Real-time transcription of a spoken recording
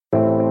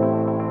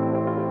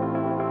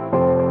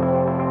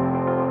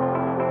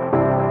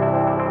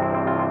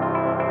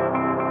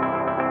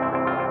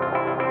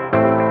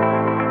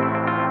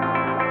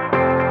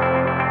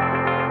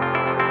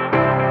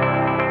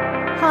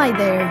Hi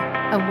there,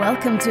 and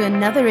welcome to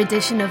another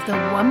edition of the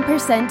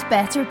 1%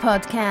 Better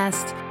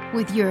podcast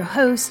with your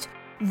host,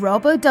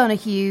 Rob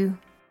O'Donoghue.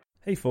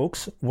 Hey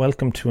folks,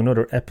 welcome to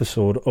another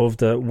episode of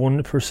the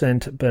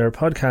 1% Better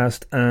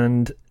podcast,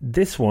 and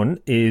this one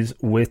is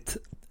with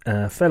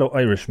a fellow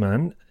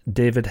Irishman,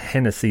 David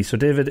Hennessey. So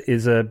David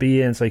is a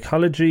BA in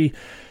psychology.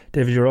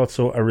 David, you're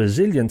also a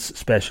resilience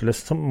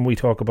specialist. Something we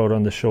talk about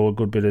on the show a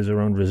good bit is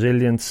around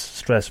resilience,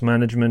 stress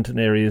management, and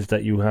areas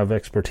that you have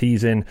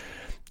expertise in.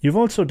 You've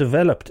also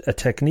developed a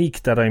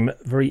technique that I'm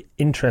very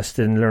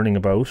interested in learning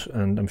about,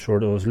 and I'm sure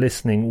those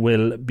listening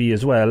will be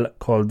as well,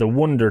 called the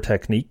Wonder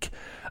Technique.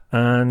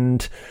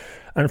 And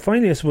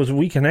finally, I suppose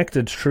we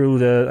connected through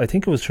the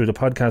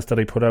podcast that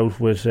I put out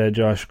with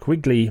Josh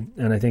Quigley,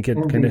 and I think it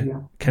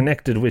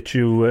connected with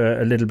you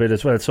a little bit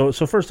as well. So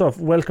first off,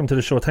 welcome to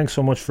the show. Thanks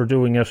so much for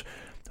doing it.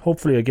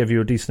 Hopefully I give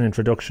you a decent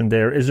introduction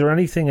there. Is there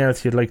anything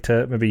else you'd like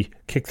to maybe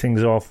kick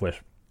things off with?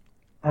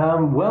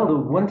 Well, the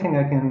one thing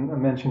I can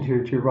mention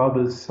to you, Rob,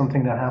 is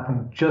something that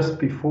happened just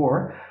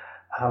before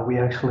we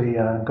actually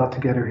got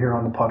together here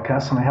on the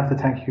podcast. And I have to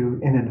thank you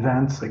in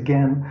advance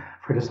again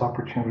for this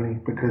opportunity,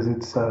 because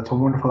it's a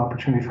wonderful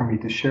opportunity for me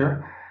to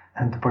share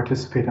and to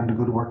participate in the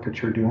good work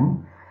that you're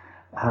doing.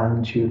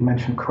 And you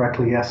mentioned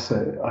correctly, yes,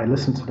 I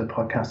listened to the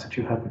podcast that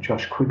you had with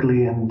Josh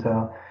Quigley, and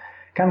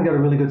kind of got a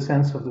really good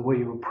sense of the way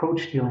you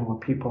approach dealing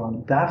with people.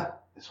 And that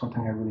is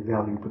something I really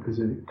value, because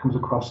it comes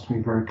across to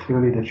me very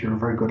clearly that you're a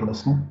very good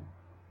listener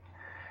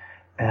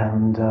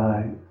and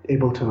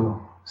able to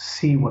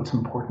see what's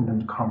important in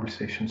the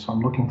conversation. So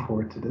I'm looking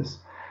forward to this.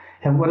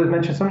 And what I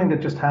mentioned, something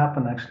that just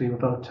happened actually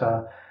about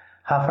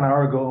half an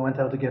hour ago. I went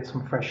out to get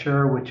some fresh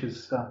air, which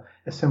is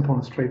a simple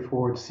and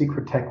straightforward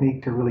secret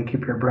technique to really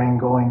keep your brain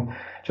going.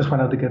 Just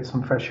went out to get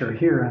some fresh air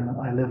here,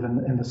 and I live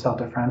in the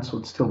south of France, so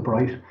it's still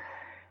bright.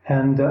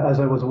 And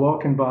as I was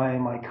walking by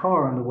my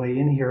car on the way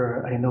in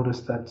here, I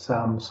noticed that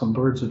some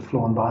birds had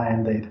flown by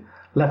and they'd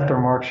left their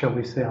mark, shall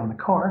we say, on the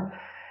car.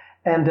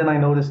 And then I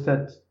noticed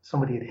that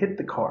somebody had hit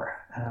the car.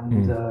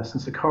 And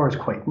since the car is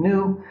quite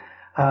new,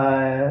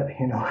 I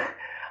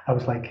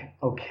was like,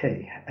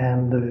 okay.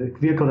 And the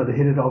vehicle that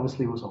hit it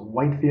obviously was a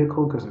white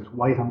vehicle, because there's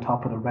white on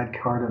top of the red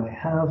car that I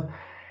have.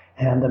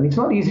 And I mean, it's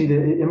not easy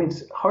to,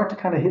 it's hard to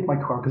kind of hit my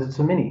car because it's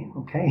a Mini,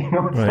 okay?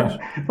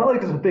 It's not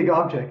like it's a big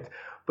object.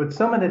 But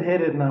someone had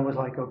hit it, and I was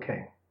like,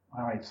 okay,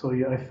 all right. So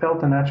I felt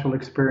the natural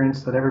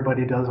experience that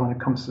everybody does when it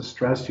comes to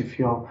stress. You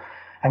feel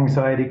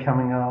anxiety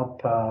coming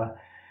up,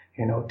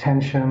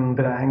 tension, a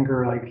bit of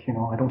anger, like,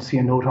 I don't see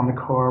a note on the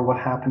car. What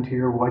happened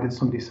here? Why did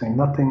somebody say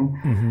nothing?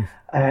 Mm-hmm.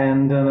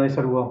 And then I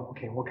said, well,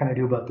 okay, what can I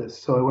do about this?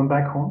 So I went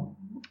back home.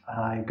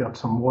 I got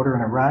some water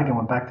and a rag and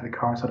went back to the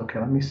car and said, okay,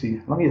 let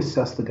me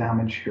assess the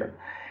damage here.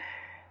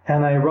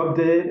 And I rubbed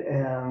it,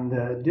 and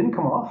it didn't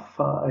come off.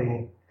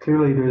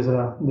 Clearly, there's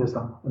a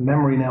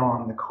memory now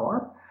on the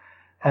car,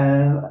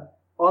 and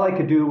all I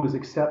could do was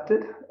accept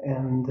it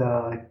and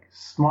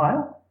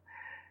smile.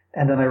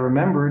 And then I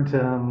remembered,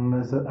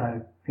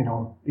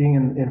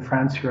 being in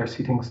France here, I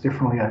see things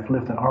differently. I've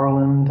lived in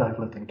Ireland, I've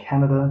lived in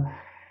Canada,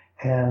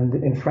 and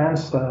in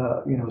France, it's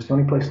the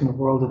only place in the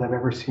world that I've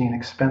ever seen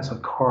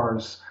expensive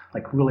cars,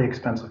 like really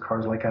expensive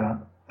cars, like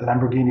a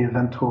Lamborghini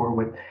Aventador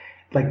with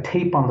like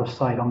tape on the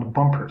side, on the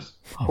bumpers,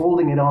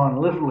 holding it on,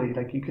 literally.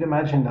 Like, you can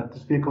imagine that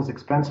this vehicle's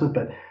expensive,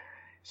 but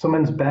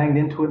someone's banged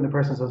into it, and the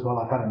person says, well,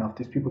 I've had enough.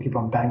 These people keep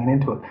on banging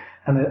into it.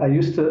 And I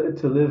used to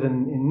live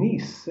in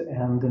Nice,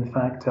 and in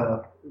fact,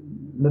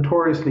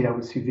 notoriously, I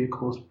would see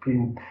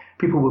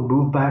people would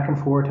move back and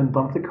forth and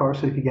bump the car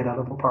so they could get out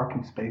of a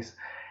parking space.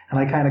 And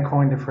I kind of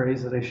coined a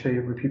phrase that I show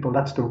you with people,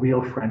 that's the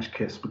real French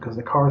kiss, because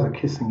the cars are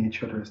kissing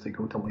each other as they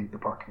go to leave the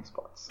parking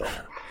spots. So.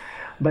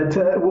 But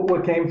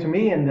what came to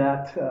me in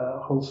that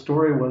whole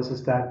story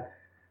is that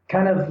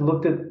kind of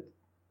looked at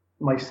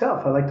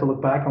myself. I like to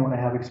look back on when I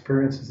have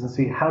experiences and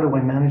see, how do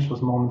I manage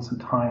those moments in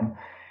time?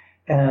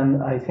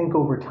 And I think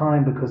over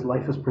time, because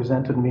life has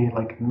presented me,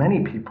 like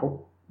many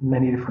people,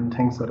 many different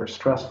things that are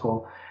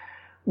stressful,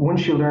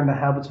 once you learn the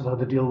habits of how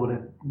to deal with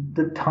it,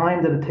 the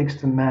time that it takes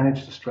to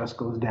manage the stress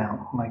goes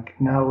down. Like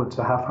now it's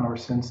a half an hour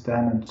since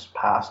then, and it's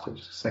past. I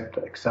just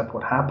accept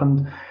what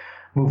happened,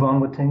 move on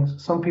with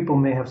things. Some people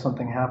may have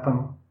something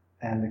happen,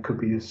 and it could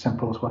be as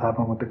simple as what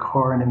happened with the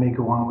car, and it may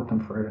go on with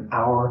them for an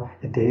hour,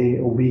 a day,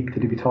 a week.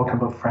 They'd be talking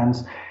about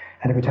friends,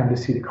 and every time they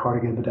see the car,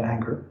 they get a bit of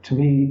anger. To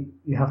me,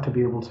 you have to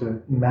be able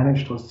to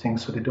manage those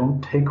things so they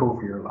don't take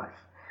over your life.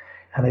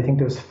 And I think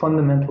there's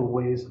fundamental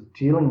ways of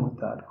dealing with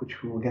that,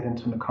 which we will get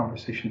into in the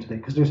conversation today,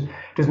 because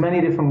there's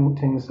many different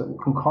things that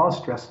can cause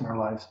stress in our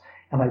lives.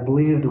 And I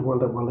believe the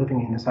world that we're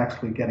living in is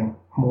actually getting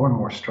more and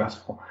more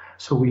stressful.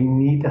 So we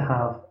need to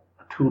have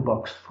a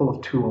toolbox full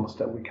of tools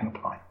that we can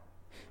apply.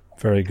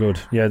 Very good.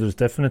 Yeah, there's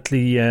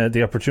definitely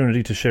the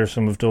opportunity to share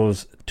some of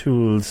those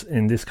tools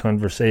in this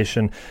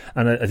conversation.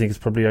 And I think it's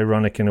probably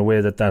ironic in a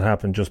way that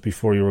happened just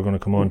before you were going to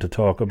come on to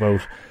talk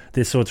about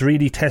this. So it's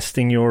really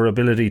testing your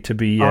ability to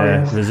be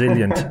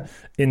resilient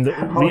in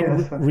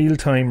the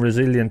real-time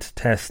resilient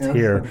test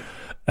here.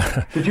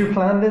 Did you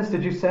plan this?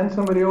 Did you send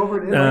somebody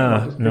over?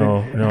 No,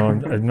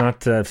 I'm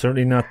not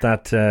certainly not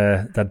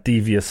that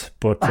devious.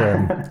 But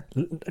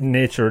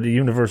nature, the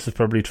universe is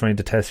probably trying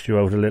to test you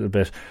out a little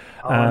bit.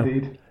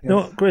 Indeed. Yes.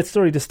 No, great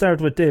story to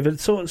start with, David.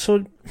 So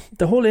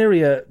the whole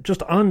area,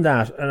 just on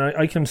that, and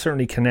I can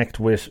certainly connect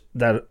with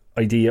that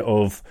idea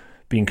of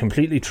being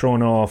completely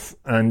thrown off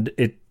and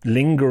it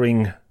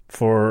lingering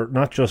for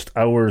not just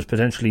hours,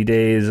 potentially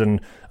days. And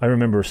I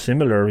remember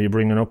similar, you're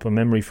bringing up a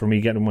memory for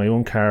me getting my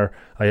own car.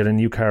 I had a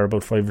new car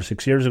about 5 or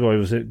 6 years ago. I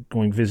was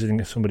going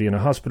visiting somebody in a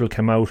hospital,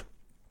 came out,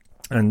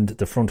 and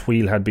the front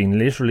wheel had been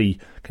literally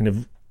kind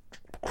of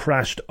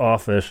crashed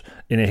off it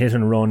in a hit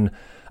and run.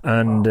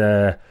 And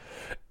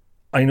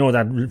I know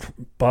that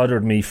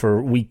bothered me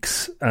for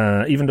weeks,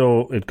 even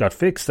though it got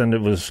fixed and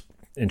it was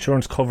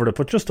insurance covered it.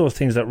 But just those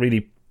things that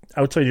really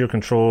outside your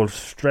control,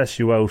 stress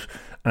you out,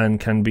 and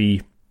can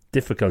be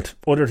difficult.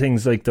 Other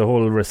things like the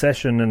whole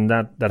recession and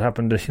that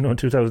happened, in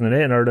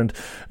 2008 in Ireland,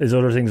 is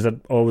other things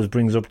that always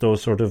brings up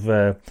those sort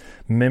of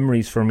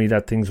memories for me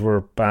that things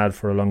were bad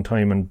for a long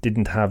time and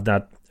didn't have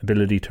that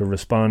ability to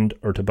respond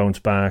or to bounce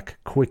back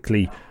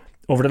quickly.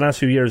 Over the last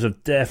few years,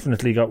 I've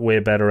definitely got way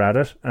better at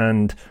it,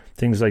 and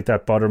things like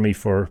that bother me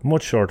for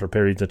much shorter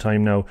periods of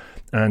time now,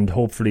 and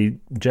hopefully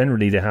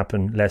generally they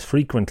happen less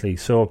frequently.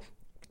 So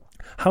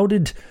how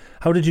did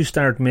you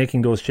start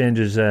making those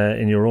changes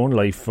in your own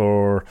life,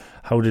 or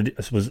how did,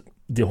 I suppose,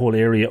 the whole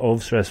area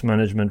of stress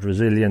management,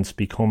 resilience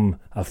become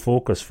a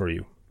focus for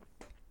you?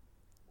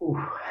 Ooh,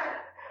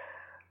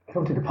 I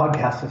don't think the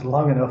podcast is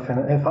long enough,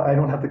 and if I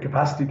don't have the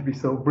capacity to be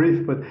so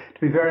brief. But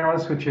to be very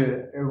honest with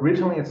you,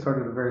 originally it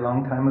started a very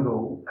long time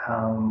ago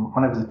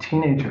when I was a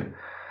teenager.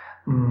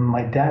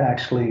 My dad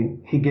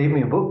he gave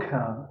me a book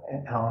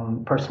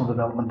on personal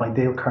development by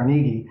Dale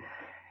Carnegie,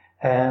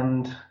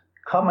 and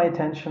caught my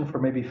attention for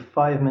maybe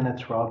 5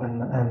 minutes, Rob,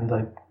 and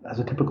I, as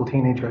a typical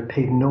teenager, I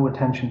paid no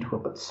attention to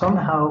it. But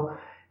somehow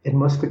it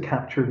must have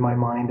captured my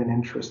mind and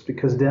interest,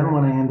 because then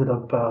when I ended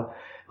up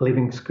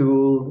leaving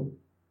school,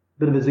 a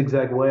bit of a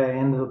zigzag way, I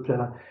ended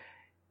up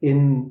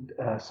in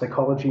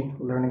psychology,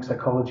 learning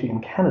psychology in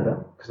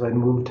Canada, because I'd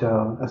moved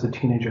as a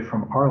teenager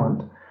from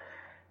Ireland.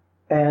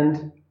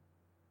 And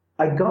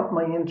I got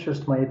my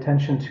interest, my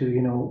attention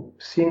to,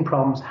 seeing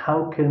problems.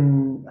 How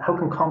can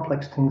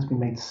complex things be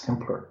made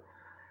simpler?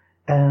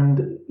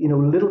 And,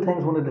 little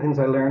things, one of the things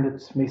I learned,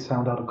 it may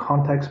sound out of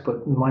context,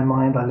 but in my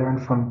mind, I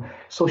learned from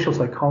social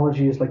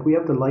psychology is like we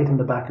have the light in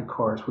the back of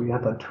cars, where you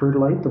have that third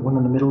light, the one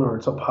in the middle, or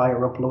it's up high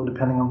or up low,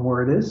 depending on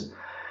where it is.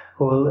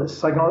 Well,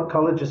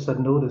 psychologists had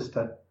noticed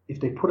that if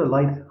they put a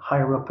light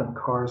higher up in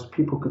cars,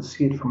 people could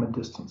see it from a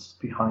distance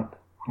behind.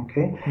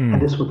 Okay?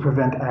 And this would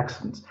prevent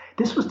accidents.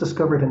 This was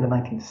discovered in the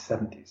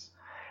 1970s.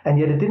 And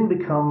yet it didn't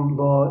become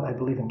law, I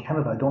believe, in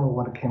Canada. I don't know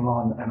when it came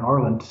law in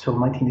Ireland, until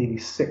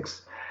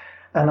 1986.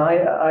 And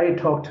I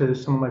talked to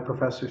some of my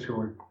professors who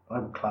were, I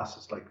would class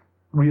as like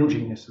real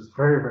geniuses,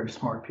 very, very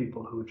smart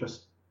people who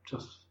just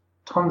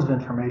tons of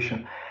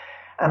information.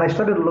 And I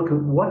started to look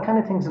at what kind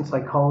of things in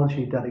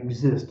psychology that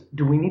exist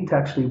do we need to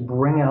actually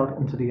bring out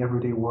into the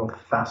everyday world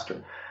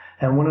faster.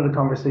 And one of the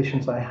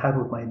conversations I had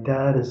with my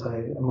dad as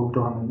I moved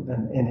on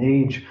in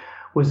age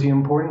was the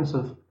importance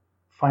of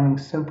finding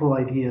simple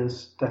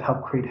ideas that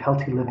help create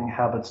healthy living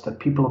habits that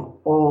people of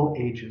all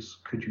ages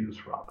could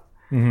use, Rob.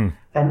 Mm-hmm.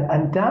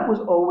 And that was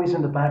always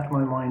in the back of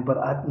my mind,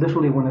 but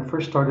literally when it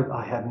first started,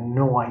 I had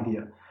no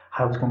idea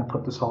how I was going to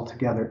put this all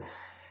together.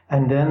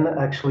 And then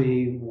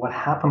actually what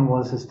happened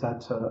is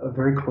that a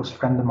very close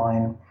friend of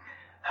mine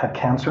had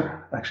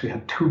cancer, actually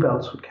had 2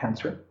 bouts with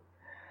cancer.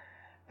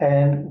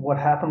 And what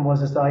happened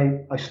is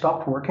I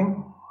stopped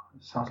working.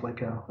 It sounds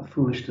like a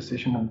foolish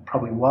decision, and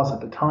probably was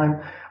at the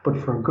time, but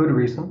for a good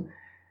reason.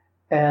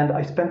 And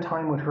I spent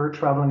time with her,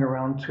 traveling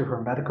around to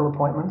her medical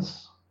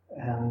appointments.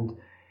 And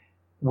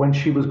when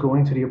she was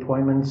going to the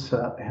appointments,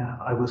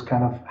 I was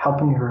kind of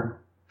helping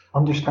her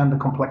understand the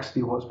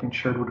complexity of what was being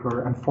shared with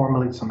her and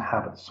formulate some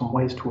habits, some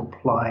ways to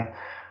apply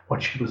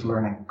what she was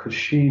learning. Because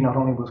she not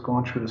only was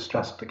going through the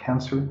stress of the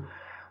cancer,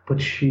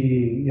 but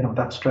she,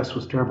 that stress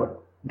was there. But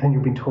then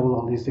you're being told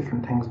all these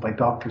different things by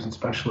doctors and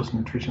specialists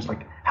and nutritionists,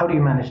 like, how do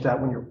you manage that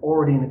when you're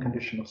already in a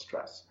condition of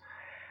stress?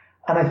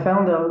 And I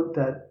found out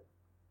that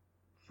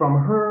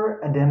from her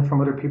and then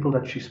from other people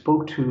that she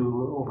spoke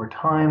to over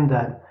time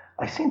that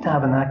I seem to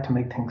have an knack to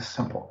make things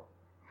simple.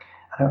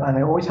 And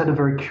I always had a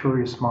very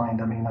curious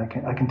mind. I mean, I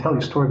can tell you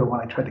a story about when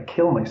I tried to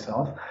kill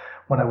myself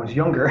when I was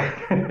younger,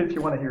 if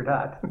you want to hear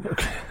that.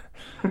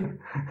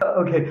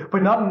 Okay,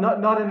 but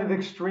not in an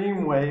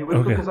extreme way. It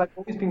was because I've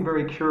always been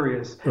very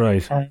curious.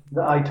 Right. And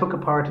I took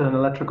apart an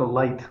electrical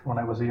light when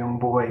I was a young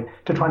boy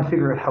to try and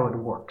figure out how it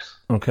works.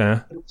 Okay.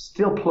 It was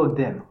still plugged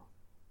in.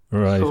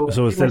 Right.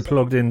 So it's still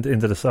plugged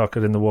into the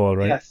socket in the wall,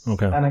 right? Yes.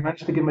 Okay. And I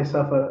managed to give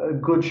myself a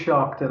good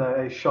shock that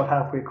I shot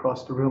halfway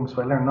across the room,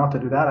 so I learned not to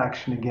do that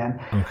action again.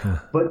 Okay.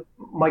 But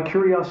my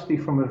curiosity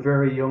from a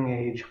very young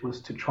age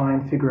was to try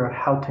and figure out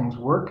how things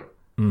work,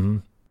 mm-hmm.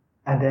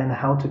 and then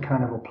how to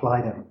kind of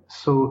apply them.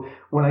 So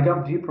when I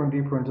got deeper and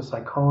deeper into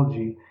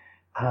psychology,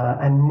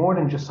 and more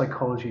than just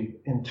psychology,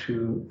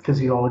 into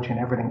physiology and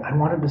everything. I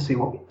wanted to see,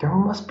 well, there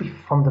must be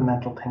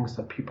fundamental things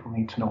that people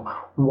need to know.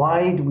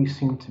 Why do we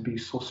seem to be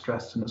so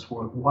stressed in this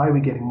world? Why are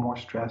we getting more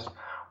stressed?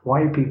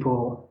 Why are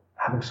people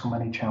having so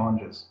many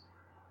challenges?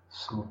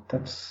 So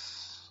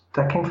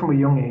that came from a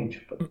young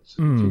age, but it's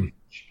a huge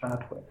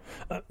pathway.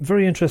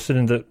 Very interested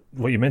in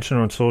what you mentioned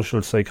around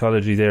social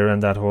psychology there,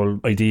 and that whole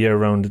idea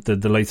around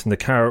the lights in the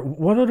car.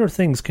 What other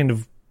things kind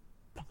of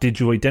did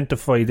you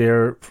identify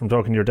there from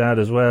talking to your dad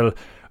as well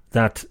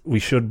that we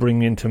should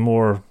bring into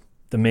more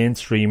the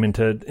mainstream,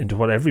 into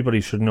what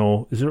everybody should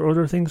know? Is there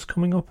other things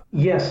coming up?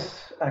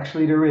 Yes,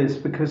 actually there is,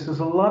 because there's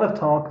a lot of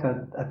talk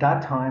that at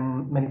that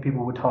time many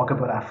people would talk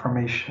about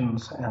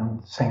affirmations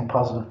and saying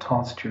positive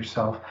thoughts to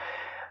yourself.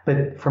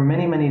 But for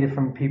many, many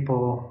different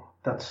people,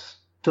 that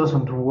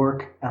doesn't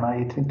work, and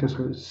I think there's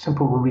a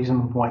simple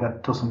reason why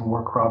that doesn't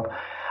work, Rob.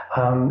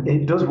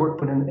 It does work,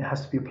 but it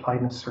has to be applied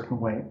in a certain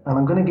way. And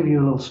I'm going to give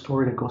you a little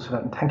story that goes to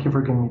that, and thank you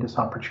for giving me this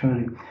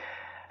opportunity.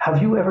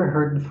 Have you ever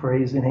heard the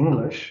phrase in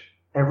English,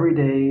 every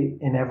day,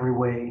 in every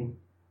way,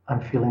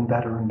 I'm feeling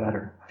better and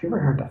better? Have you ever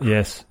heard that?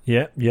 Yes.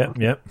 Yeah.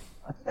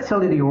 I'll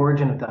tell you the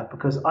origin of that,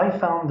 because I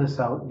found this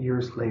out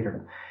years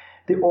later.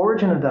 The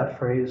origin of that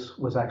phrase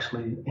was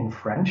actually in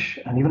French,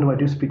 and even though I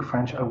do speak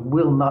French, I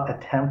will not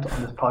attempt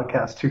on this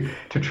podcast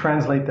to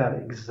translate that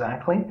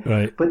exactly.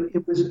 Right. But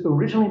it was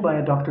originally by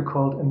a doctor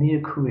called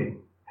Émile Coué.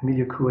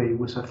 Émile Coué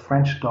was a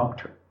French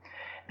doctor,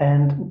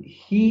 and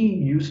he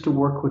used to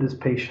work with his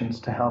patients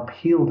to help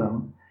heal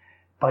them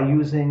by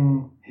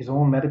using his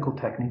own medical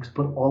techniques,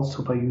 but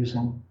also by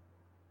using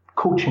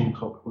coaching,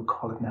 is what we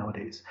call it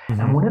nowadays. Mm-hmm.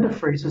 And one of the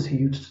phrases he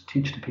used to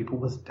teach to people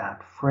was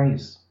that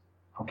phrase.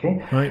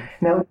 Okay. Right.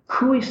 Now,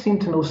 Coué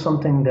seemed to know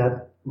something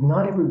that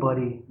not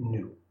everybody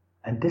knew.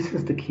 And this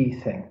is the key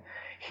thing.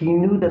 He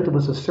knew that there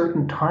was a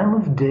certain time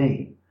of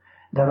day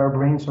that our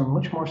brains are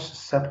much more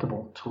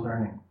susceptible to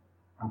learning.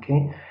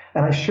 Okay.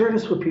 And I share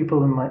this with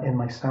people in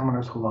my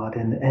seminars a lot,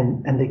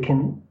 and they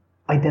can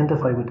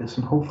identify with this.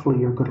 And hopefully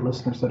your good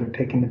listeners that are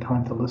taking the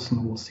time to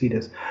listen will see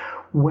this.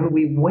 When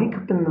we wake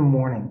up in the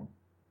morning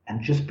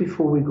and just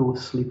before we go to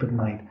sleep at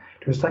night,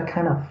 there's that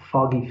kind of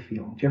foggy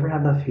feeling. Do you ever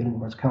have that feeling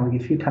where it's kind of like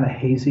you feel kind of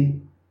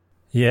hazy?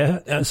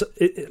 Yeah. So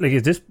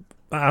is this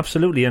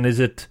absolutely? And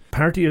is it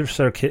part of your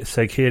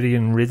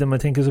circadian rhythm, I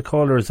think, is it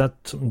called, or is that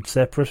something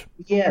separate?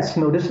 Yes.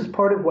 No, this is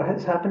part of what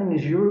is happening.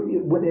 Is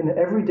in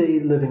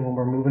everyday living, when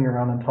we're moving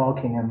around and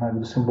talking, and I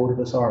would assume both of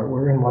us are,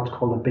 we're in what's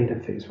called a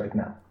beta phase right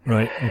now.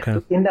 Right. Okay.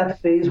 So in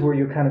that phase where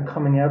you're kind of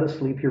coming out of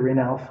sleep, you're in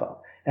alpha,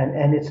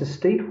 and it's a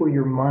state where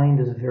your mind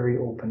is very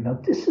open. Now,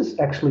 this is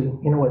actually,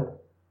 you know what?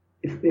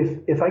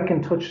 If I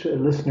can touch a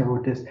listener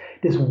with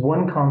this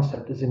one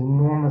concept is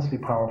enormously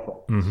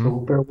powerful. Mm-hmm. So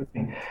bear with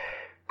me.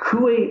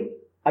 Coué,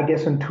 I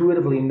guess,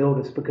 intuitively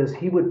noticed, because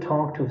he would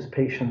talk to his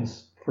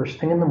patients first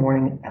thing in the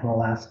morning and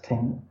last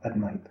thing at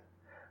night.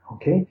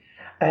 Okay?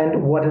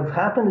 And what have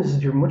happened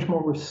is you're much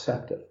more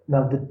receptive.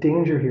 Now, the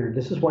danger here,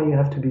 this is why you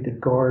have to be the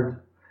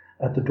guard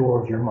at the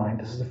door of your mind.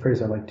 This is the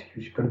phrase I like to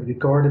use. You've got to be the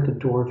guard at the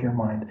door of your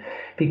mind.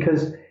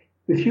 Because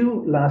if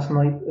you last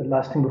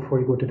thing before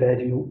you go to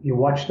bed, you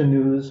watch the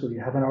news, or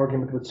you have an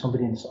argument with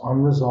somebody and it's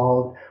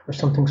unresolved, or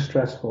something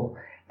stressful,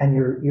 and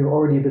you're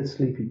already a bit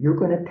sleepy, you're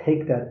going to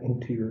take that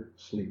into your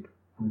sleep.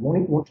 We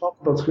won't talk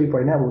about sleep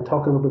right now. We'll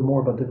talk a little bit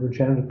more about the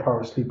regenerative power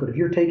of sleep. But if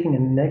you're taking a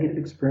negative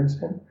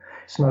experience in,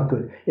 it's not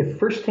good. If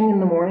first thing in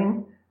the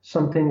morning,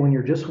 when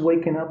you're just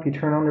waking up, you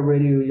turn on the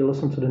radio, you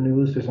listen to the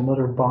news, there's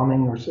another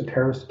bombing or a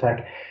terrorist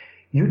attack,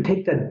 you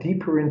take that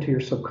deeper into your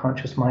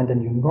subconscious mind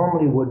than you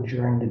normally would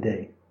during the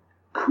day.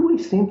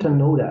 Coué seemed to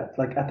know that.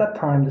 Like at that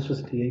time, this was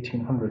in the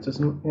 1800s.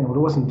 There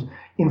wasn't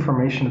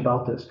information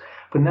about this.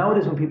 But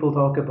nowadays, when people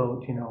talk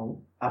about,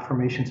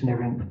 affirmations and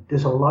everything,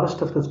 there's a lot of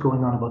stuff that's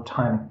going on about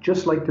timing,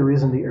 just like there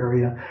is in the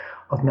area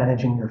of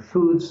managing your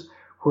foods,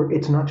 where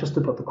it's not just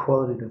about the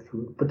quality of the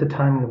food, but the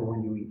timing of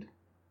when you eat.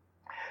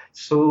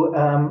 So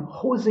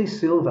Jose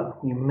Silva,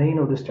 you may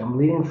know this. I'm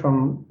leading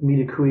from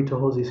Émile Coué to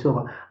Jose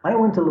Silva. I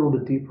went a little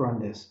bit deeper on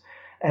this.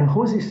 And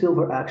Jose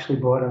Silva actually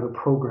brought out a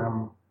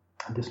program,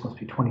 and this must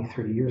be 20,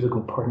 30 years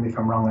ago, pardon me if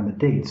I'm wrong on the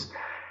dates.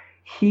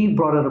 He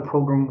brought out a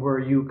program where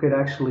you could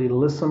actually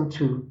listen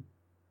to,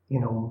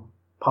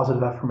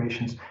 positive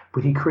affirmations,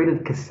 but he created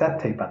a cassette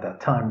tape at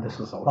that time. This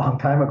was a long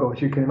time ago,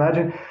 as you can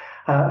imagine.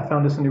 I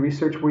found this in the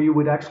research, where you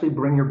would actually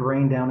bring your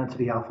brain down into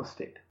the alpha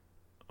state.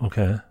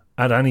 Okay.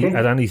 At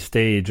any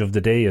stage of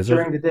the day, is it?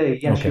 During the day,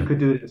 yes, okay. You could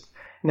do this.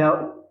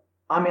 Now,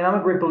 I'm a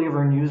great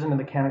believer in using the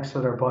mechanics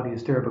that our body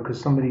is there, because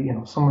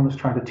someone was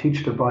trying to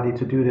teach their body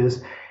to do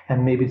this,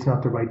 and maybe it's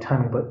not the right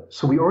timing. But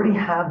so we already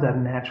have that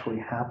naturally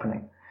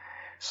happening.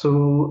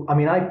 So,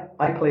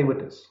 I play with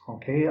this,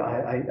 okay?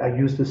 I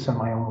use this in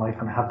my own life,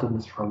 and I have done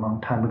this for a long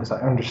time, because I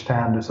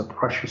understand there's a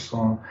pressure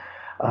zone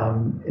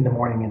in the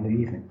morning and the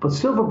evening. But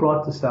Silva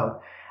brought this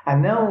out.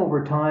 And now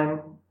over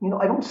time,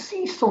 I don't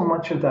see so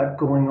much of that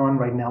going on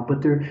right now,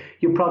 but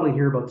you'll probably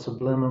hear about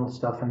subliminal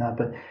stuff and that.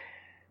 But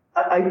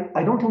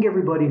I don't think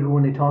everybody who,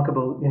 when they talk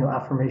about,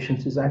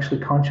 affirmations, is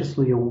actually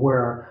consciously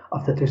aware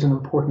of that there's an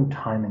important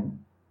timing.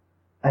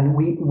 And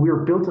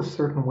we're built a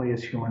certain way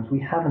as humans. We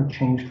haven't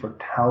changed for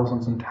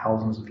thousands and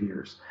thousands of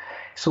years.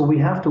 So we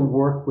have to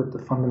work with the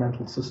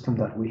fundamental system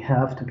that we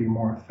have to be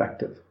more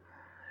effective.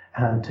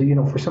 And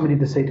to, for somebody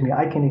to say to me,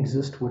 I can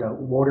exist without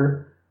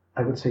water,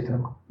 I would say to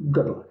them,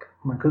 good luck.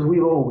 Because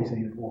we've always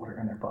needed water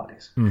in our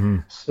bodies. Mm-hmm.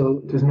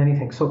 So there's many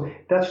things. So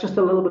that's just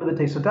a little bit of a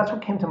taste. So that's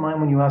what came to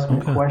mind when you asked me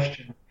the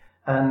question.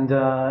 And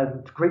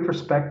great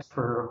respect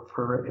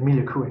for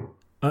Emilia Coué.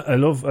 I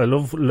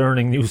love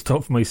learning new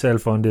stuff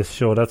myself on this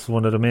show. That's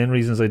one of the main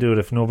reasons I do it.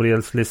 If nobody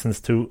else listens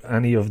to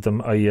any of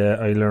them, I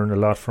learn a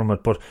lot from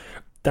it. But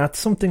that's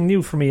something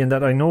new for me, in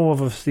that I know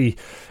of, obviously,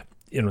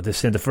 they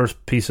say the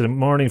first piece of the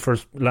morning,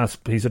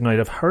 last piece of the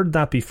night. I've heard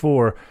that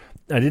before.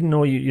 I didn't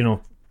know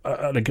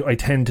I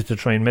tend to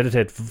try and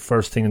meditate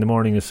first thing in the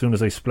morning as soon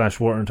as I splash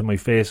water into my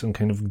face, and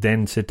kind of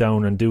then sit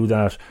down and do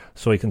that,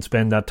 so I can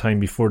spend that time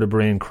before the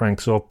brain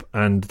cranks up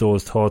and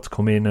those thoughts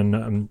come in, and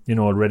I'm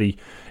already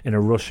in a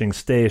rushing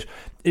state.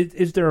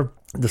 Is there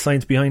the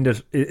science behind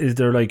it? Is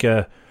there like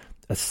a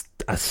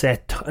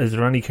set? Is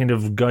there any kind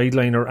of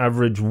guideline or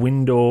average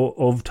window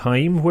of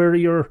time where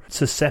you're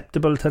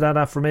susceptible to that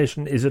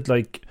affirmation? Is it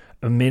like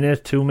a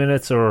minute, 2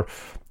 minutes, or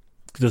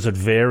does it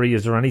vary?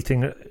 Is there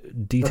anything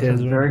details?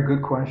 That's a very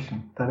good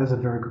question. That is a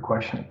very good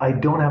question. I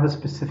don't have a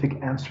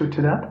specific answer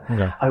to that.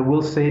 Okay. I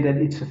will say that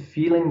it's a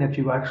feeling that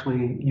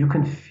you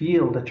can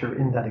feel that you're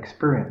in that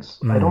experience.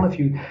 I don't know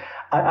if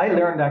I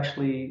learned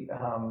actually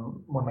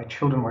when my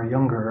children were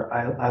younger,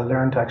 I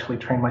learned to actually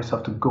train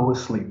myself to go to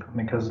sleep,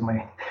 because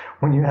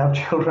when you have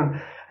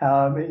children,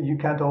 you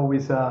can't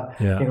always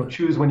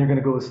choose when you're going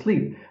to go to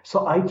sleep.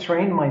 So I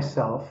trained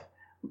myself.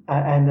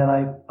 And then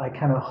I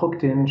kind of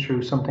hooked in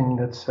through something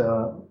that's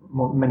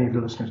many of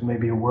the listeners may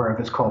be aware of.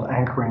 It's called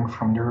anchoring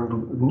from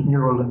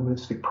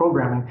neuro-linguistic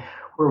programming,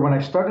 where when I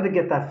started to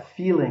get that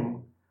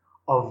feeling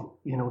of,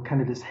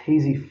 kind of this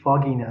hazy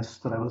fogginess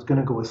that I was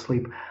going to go to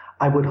sleep,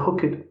 I would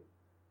hook it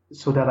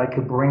so that I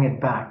could bring it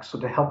back, so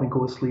to help me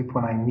go to sleep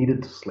when I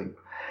needed to sleep.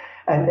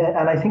 And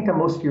I think that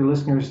most of your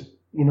listeners,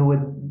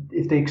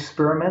 if they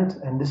experiment,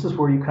 and this is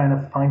where you kind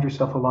of find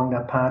yourself along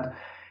that path,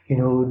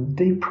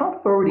 they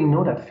probably already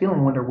know that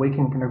feeling when they're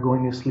waking up and they're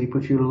going to sleep.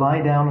 If you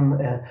lie down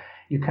and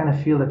you kind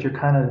of feel that you're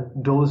kind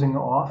of dozing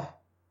off,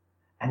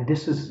 and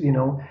this is,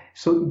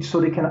 so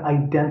they can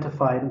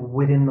identify it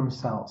within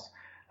themselves.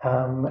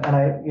 And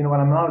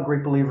I'm not a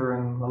great believer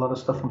in a lot of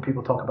stuff when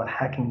people talk about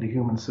hacking the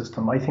human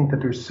system. I think that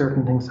there's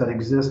certain things that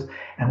exist,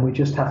 and we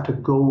just have to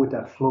go with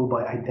that flow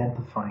by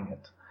identifying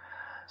it.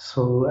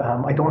 So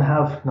I don't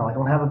have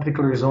a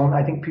particular zone.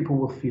 I think people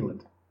will feel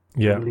it.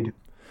 Yeah. I really do.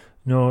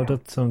 No,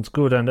 that sounds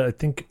good. And I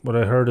think what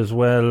I heard as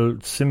well,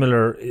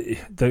 similar,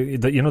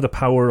 the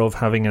power of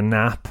having a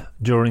nap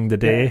during the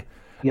day.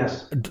 Yeah.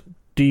 Yes.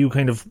 Do you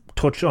kind of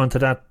touch onto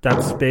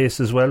that space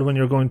as well when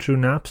you're going through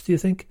naps, do you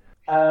think?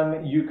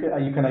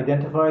 You can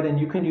identify it, and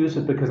you can use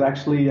it, because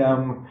actually,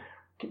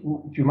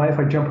 do you mind if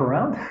I jump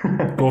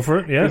around? Go for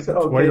it, yeah. It's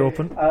wide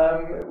open.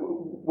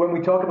 When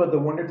we talk about the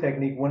wonder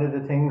technique, one of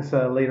the things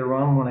later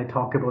on when I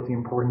talk about the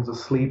importance of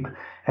sleep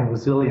and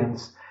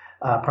resilience,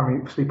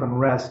 sleep and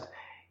rest,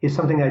 is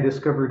something I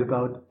discovered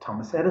about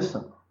Thomas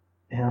Edison.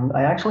 And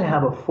I actually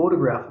have a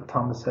photograph of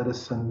Thomas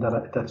Edison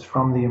that's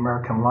from the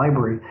American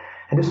Library.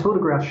 And this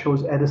photograph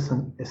shows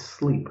Edison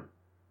asleep.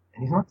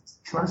 And he's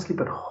not asleep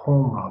at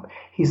home, Rob.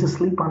 He's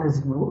asleep on his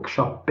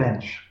workshop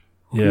bench.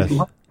 Yes. He's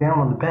lying down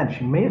on the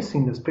bench. You may have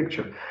seen this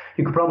picture.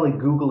 You could probably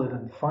Google it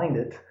and find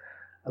it.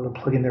 I'll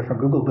plug in there from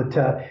Google.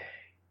 But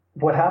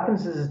what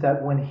happens is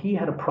that when he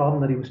had a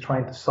problem that he was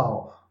trying to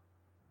solve,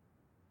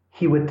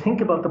 he would think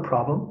about the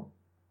problem,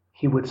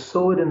 he would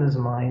sew it in his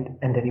mind,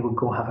 and then he would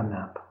go have a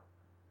nap.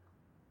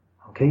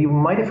 Okay, you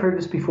might have heard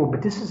this before,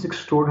 but this is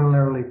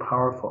extraordinarily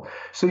powerful.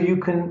 So you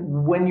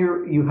can, when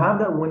you have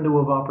that window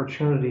of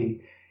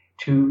opportunity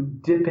to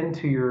dip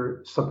into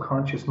your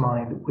subconscious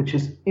mind, which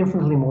is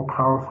infinitely more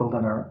powerful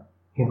than our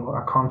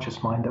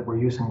conscious mind that we're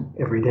using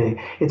every day.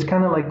 It's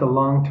kind of like the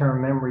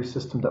long-term memory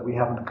system that we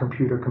have in a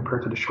computer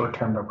compared to the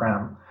short-term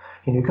RAM.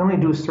 You can only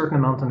do a certain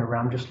amount in the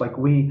RAM, just like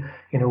we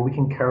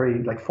can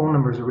carry, like phone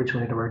numbers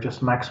originally that were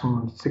just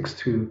maximum 6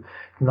 to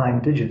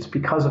 9 digits.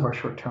 Because of our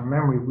short-term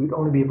memory, we'd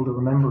only be able to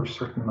remember a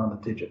certain amount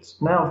of digits.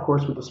 Now, of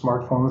course, with the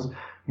smartphones,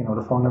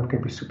 the phone number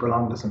can be super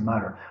long, doesn't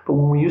matter. But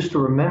when we used to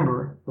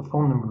remember the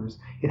phone numbers,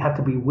 it had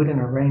to be within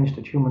a range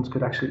that humans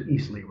could actually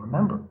easily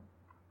remember.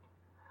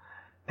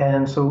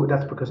 And so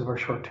that's because of our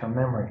short-term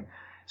memory.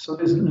 So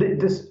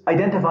this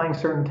identifying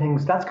certain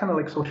things, that's kind of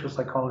like social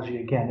psychology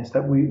again, is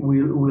that we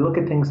look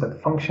at things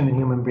that function in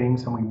human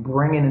beings and we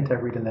bring it into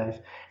everyday life,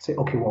 say,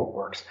 okay, what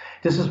works?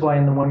 This is why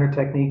in the Wonder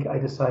Technique, I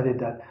decided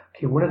that,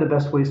 okay, one of the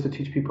best ways to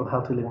teach people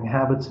healthy living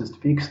habits is to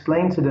be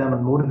explained to them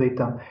and motivate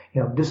them.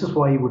 This is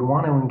why you would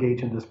want to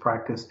engage in this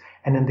practice,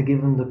 and then to give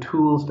them the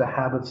tools, the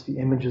habits, the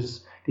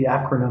images, the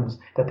acronyms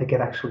that they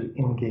could actually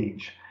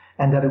engage.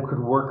 And that it could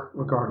work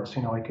regardless.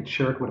 I could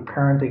share it with a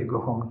parent, they could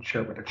go home and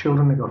share it with their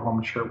children, they go home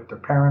and share it with their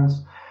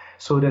parents,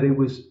 so that it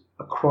was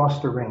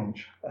across the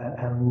range.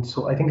 And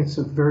so I think it's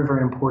very,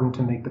 very important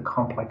to make the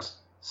complex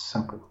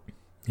simple.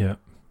 Yeah.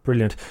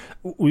 Brilliant.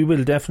 We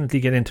will definitely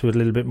get into it a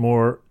little bit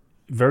more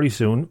very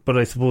soon, but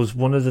I suppose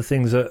one of the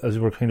things that, as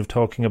we're kind of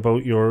talking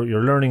about your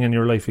learning and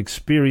your life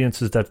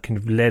experiences that kind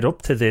of led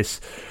up to this,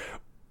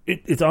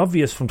 it's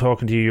obvious from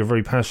talking to you, you're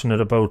very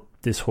passionate about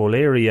this whole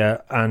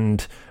area,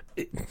 and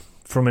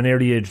from an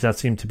early age that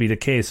seemed to be the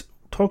case.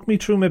 Talk me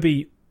through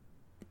maybe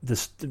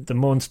the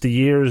months, the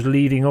years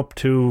leading up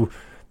to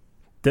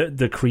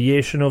the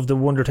creation of the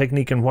Wonder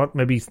Technique, and what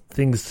maybe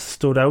things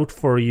stood out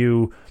for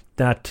you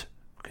that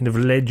kind of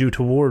led you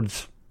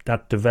towards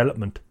that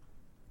development.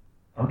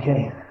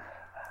 Okay.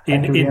 For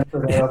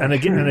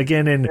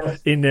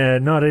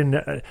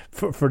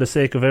the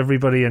sake of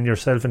everybody and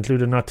yourself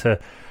included, not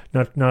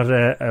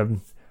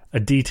a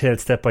detailed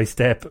step by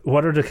step.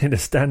 What are the kind of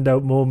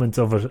standout moments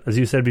of it? As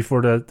you said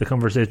before the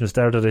conversation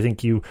started, I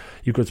think you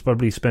could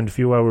probably spend a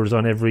few hours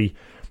on every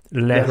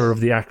letter of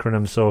the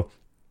acronym. So,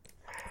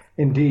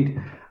 indeed.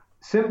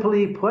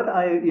 Simply put,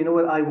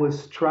 I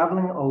was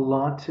traveling a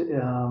lot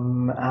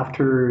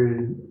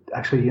after.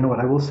 Actually,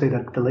 I will say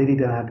that the lady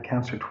that had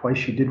cancer twice,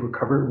 she did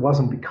recover. It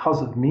wasn't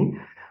because of me,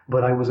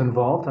 but I was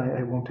involved.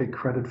 I won't take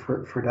credit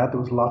for that. There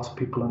was lots of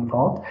people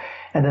involved.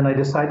 And then I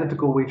decided to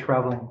go away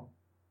traveling.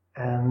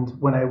 And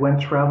when I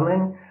went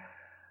traveling,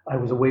 I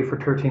was away for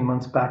 13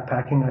 months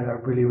backpacking. I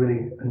really,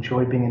 really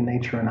enjoyed being in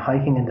nature and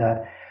hiking and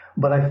that.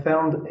 But I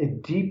found a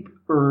deep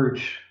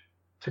urge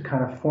to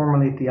kind of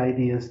formulate the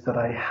ideas that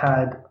I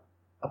had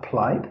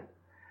applied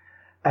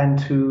and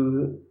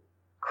to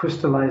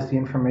crystallize the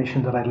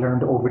information that I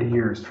learned over the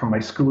years from my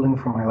schooling,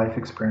 from my life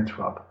experience,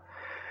 Rob.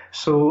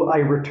 So I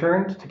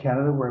returned to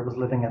Canada where I was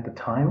living at the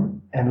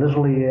time, and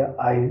literally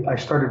I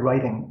started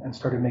writing and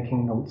started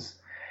making notes.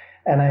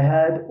 And I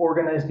had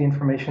organized the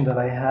information that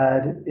I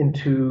had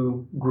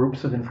into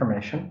groups of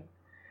information.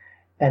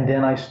 And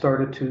then I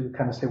started to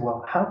kind of say,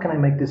 well, how can I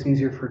make this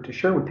easier to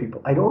share with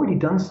people? I'd already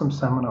done some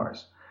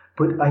seminars,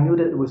 but I knew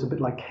that it was a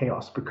bit like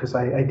chaos because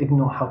I didn't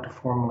know how to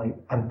formulate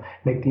and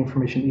make the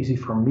information easy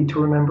for me to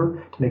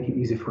remember, to make it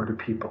easy for other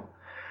people.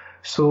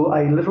 So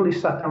I literally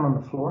sat down on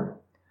the floor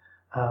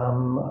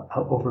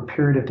over a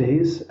period of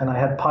days, and I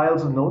had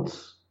piles of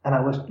notes, and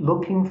I was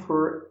looking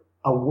for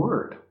a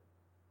word.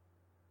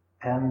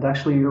 And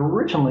actually,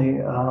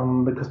 originally,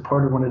 because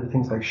part of one of the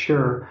things I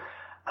share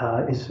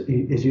is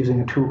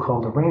using a tool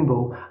called a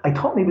rainbow, I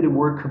thought maybe the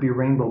word could be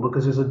rainbow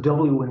because there's a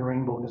W in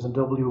rainbow, there's a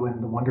W in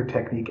the Wonder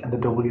Technique, and the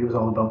W is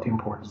all about the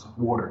importance of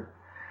water.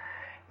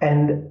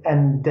 And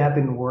that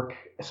didn't work.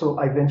 So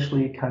I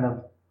eventually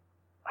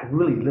I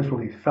really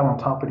literally fell on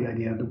top of the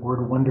idea of the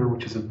word wonder,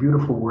 which is a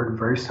beautiful word,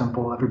 very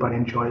simple, everybody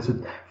enjoys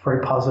it,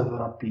 very positive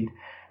and upbeat,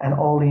 and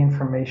all the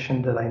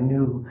information that I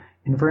knew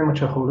in very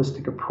much a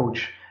holistic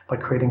approach by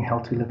creating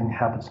healthy living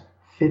habits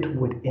fit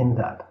within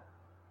that.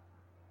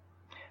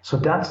 So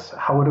that's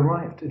how it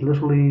arrived. It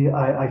literally,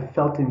 I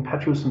felt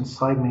impetuous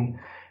inside me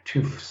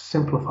to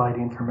simplify the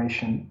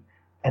information,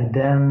 and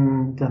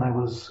then I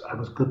was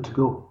good to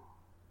go.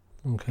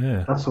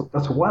 Okay. That's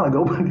a while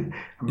ago, but I'm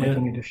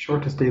making it as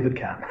short as David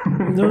can.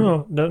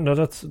 No.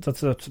 That's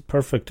a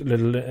perfect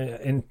little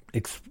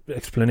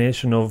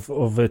explanation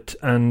of it,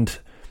 and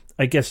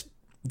I guess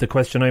the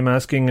question I'm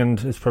asking, and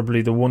it's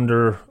probably the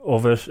wonder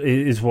of it,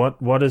 is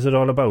what is it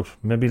all about?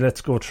 Maybe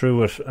let's go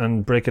through it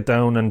and break it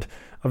down, and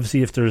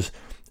obviously if there's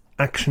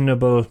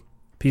actionable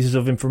pieces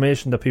of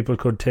information that people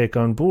could take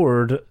on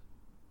board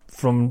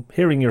from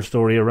hearing your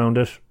story around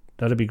it,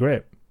 that'd be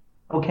great.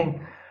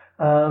 Okay.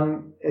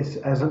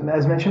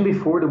 As mentioned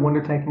before, the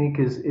Wonder Technique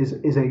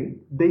is a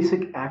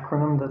basic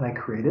acronym that I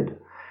created,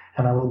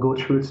 and I will go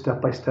through it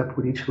step by step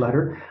with each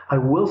letter. I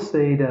will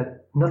say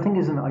that nothing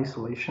is in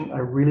isolation. I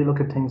really look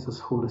at things as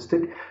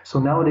holistic. So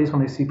nowadays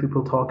when I see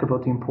people talk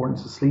about the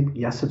importance of sleep,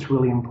 yes, it's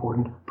really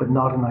important, but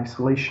not in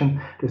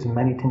isolation. There's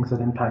many things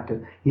that impact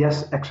it.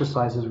 Yes,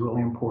 exercise is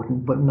really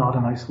important, but not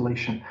in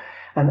isolation.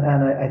 And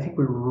I think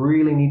we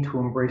really need to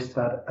embrace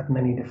that at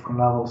many different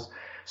levels.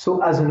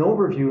 So as an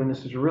overview, and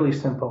this is really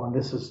simple, and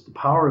this is the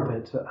power of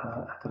it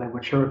that I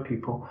would share with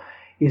people,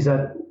 is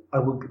that I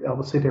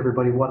will say to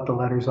everybody what the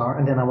letters are,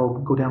 and then I will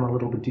go down a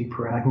little bit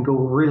deeper, and I can go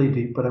really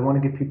deep, but I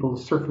want to give people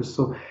the surface.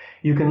 So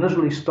you can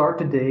literally start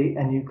today,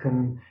 and you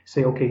can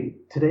say, okay,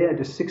 today I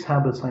have 6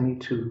 habits I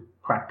need to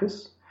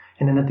practice,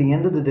 and then at the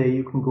end of the day,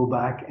 you can go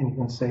back and you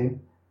can say,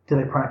 did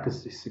I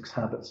practice these 6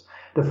 habits?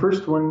 The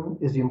first one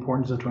is the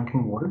importance of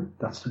drinking water.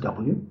 That's the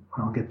W, and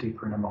I'll get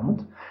deeper in a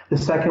moment. The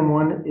second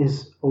one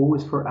is O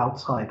is for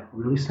outside.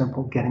 Really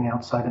simple, getting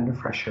outside in the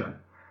fresh air.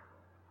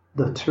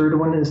 The third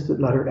one is the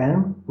letter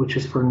N, which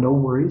is for no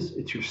worries.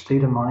 It's your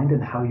state of mind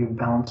and how you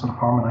balance and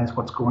harmonize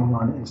what's going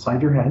on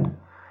inside your head.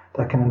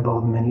 That can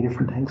involve many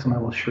different things, and I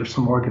will share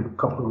some more, give a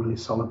couple of really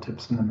solid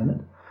tips in a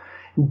minute.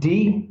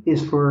 D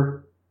is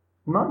for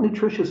not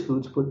nutritious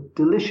foods, but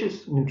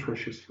delicious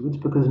nutritious foods,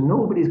 because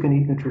nobody's going to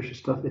eat nutritious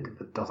stuff if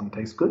it doesn't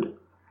taste good.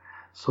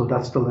 So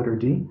that's the letter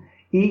D.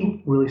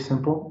 E, really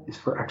simple, is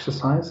for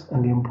exercise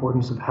and the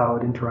importance of how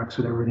it interacts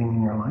with everything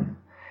in your life.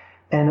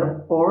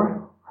 And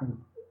R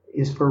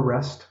is for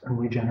rest and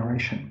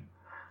regeneration.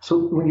 So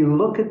when you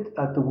look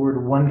at the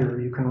word wonder,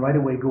 you can right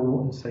away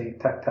go and say,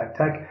 tack, tack,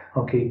 tack.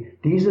 Okay,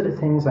 these are the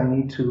things I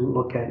need to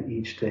look at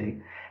each day.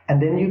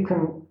 And then you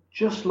can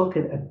just look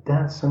at it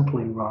that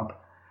simply, Rob.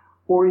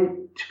 Or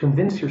to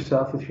convince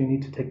yourself, if you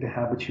need to take the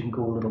habits, you can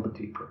go a little bit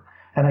deeper.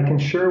 And I can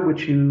share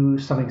with you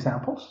some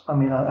examples. I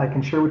mean, I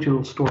can share with you a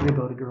little story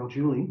about a girl,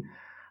 Julie.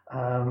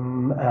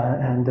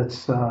 And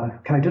that's,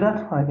 can I do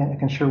that? I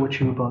can share with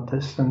you about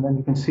this. And then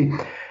you can see,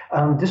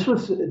 this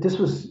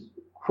was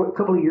a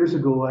couple of years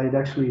ago. I had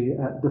actually,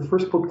 the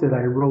first book that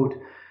I wrote,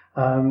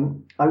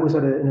 I was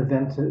at an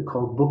event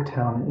called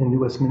Booktown in New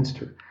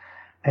Westminster.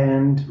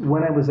 And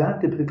when I was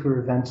at the particular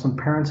event, some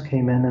parents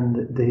came in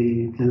and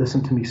they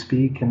listened to me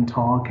speak and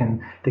talk, and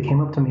they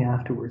came up to me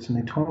afterwards and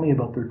they told me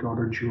about their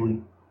daughter,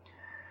 Julie.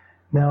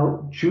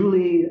 Now,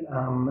 Julie,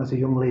 as a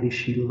young lady,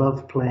 she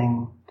loved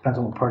playing, depends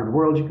on what part of the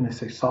world, you can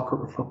say soccer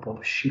or football,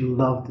 but she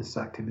loved this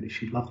activity.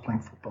 She loved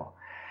playing football.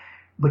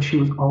 But she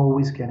was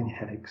always getting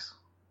headaches.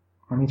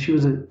 I mean, she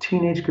was a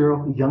teenage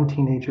girl, a young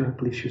teenager. I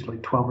believe she was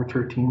like 12 or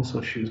 13,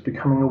 so she was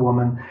becoming a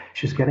woman.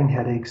 She was getting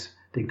headaches.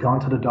 They'd gone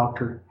to the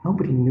doctor.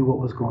 Nobody knew what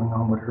was going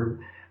on with her,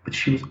 but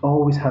she was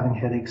always having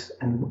headaches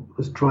and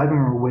was driving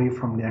her away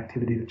from the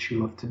activity that she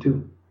loved to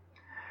do.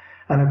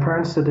 And her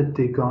parents said that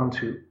they'd gone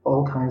to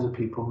all kinds of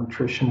people,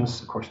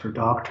 nutritionists, of course, their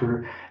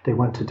doctor. They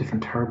went to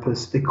different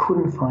therapists. They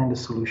couldn't find a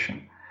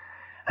solution.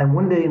 And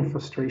one day in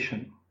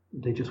frustration,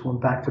 they just went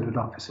back to the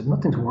doctor and said,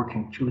 nothing's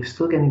working. Julie's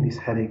still getting these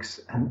headaches,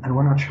 and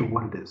we're not sure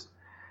what it is.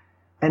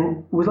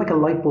 And it was like a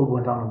light bulb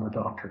went on in the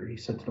doctor. He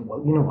said to them,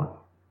 well, you know what?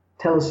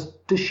 Tell us,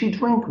 does she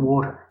drink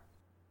water?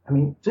 I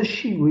mean, does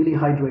she really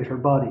hydrate her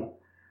body?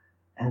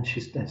 And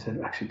they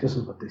said, actually, this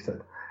is what they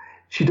said.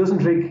 She doesn't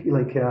drink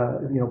like,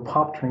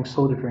 pop drinks,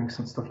 soda drinks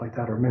and stuff like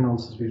that, or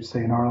minerals, as we would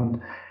say in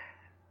Ireland.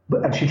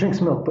 And she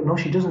drinks milk, but no,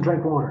 she doesn't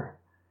drink water.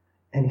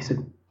 And he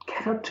said,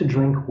 get her to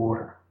drink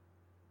water.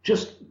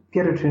 Just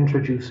get her to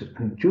introduce it.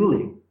 And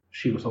Julie,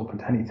 she was open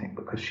to anything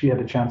because she had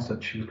a chance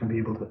that she was going to be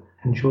able to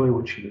enjoy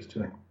what she was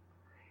doing.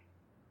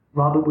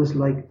 Rob, it was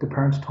like the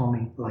parents told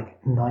me,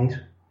 like night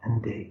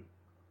and day.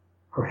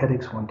 Her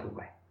headaches went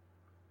away.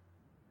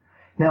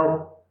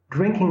 Now,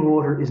 drinking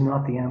water is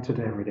not the answer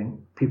to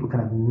everything. People can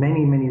have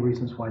many, many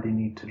reasons why they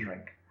need to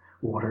drink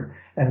water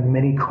and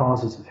many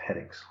causes of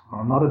headaches.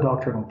 I'm not a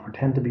doctor, I don't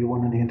pretend to be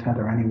one on the internet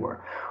or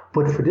anywhere.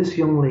 But for this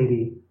young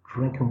lady,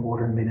 drinking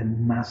water made a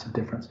massive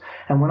difference.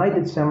 And when I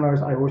did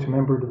seminars, I always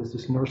remember there was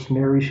this nurse,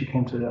 Mary, she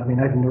came to,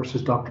 I had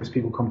nurses, doctors,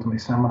 people come to my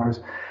seminars.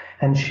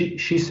 And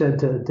she said,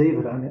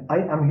 David,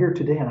 I'm here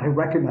today, and I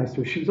recognized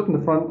her. She was up in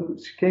the front.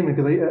 She came in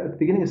because at the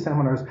beginning of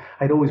seminars,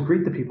 I'd always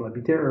greet the people. I'd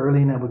be there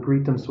early, and I would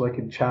greet them so I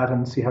could chat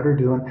and see how they're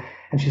doing.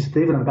 And she said,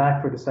 David, I'm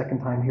back for the second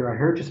time here. I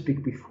heard you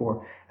speak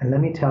before, and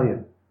let me tell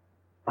you,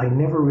 I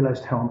never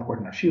realized how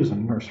important. Now, she was a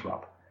nurse,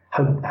 Rob.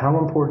 How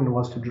important it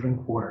was to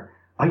drink water.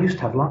 I used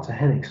to have lots of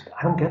headaches.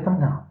 I don't get them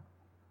now.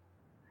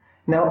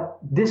 Now,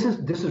 this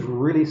is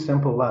really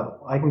simple level.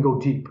 I can go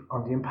deep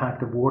on the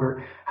impact of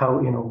water, how,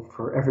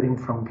 for everything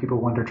from people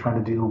when they're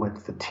trying to deal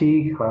with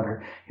fatigue,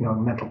 whether,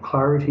 mental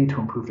clarity, to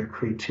improve their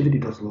creativity.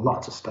 There's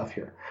lots of stuff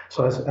here.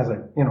 So as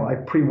I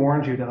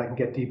pre-warned you that I can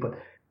get deep, but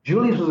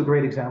Julie's was a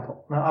great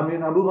example. Now,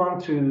 I'll move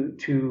on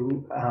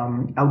to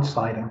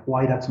outside and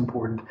why that's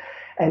important.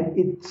 And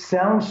it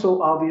sounds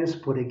so obvious,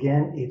 but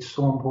again, it's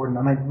so important.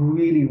 And I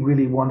really,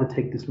 really want to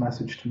take this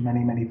message to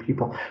many, many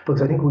people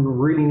because I think we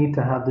really need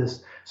to have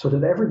this so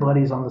that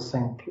everybody's on the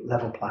same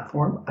level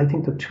platform. I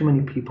think that too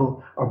many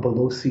people are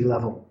below sea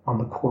level on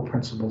the core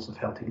principles of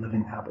healthy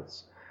living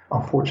habits,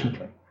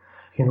 unfortunately.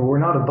 We're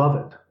not above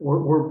it.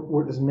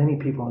 We're there's many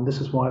people, and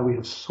this is why we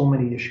have so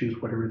many issues,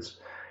 whether it's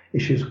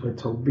issues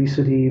with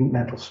obesity,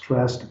 mental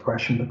stress,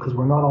 depression, because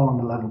we're not all on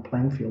the level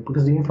playing field,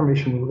 because the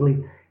information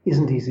really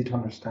isn't easy to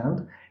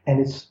understand. And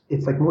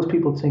it's like most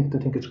people think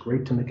it's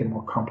great to make it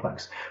more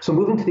complex. So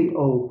moving to the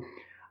O,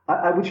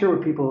 I would share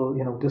with people,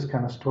 this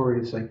kind of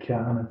stories, like,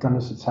 and I've done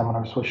this at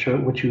seminars, so I'll share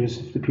it with you as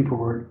if the people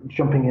were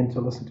jumping in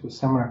to listen to a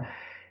seminar.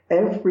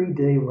 Every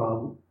day,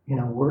 Rob,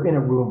 we're in a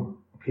room,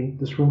 okay?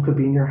 This room could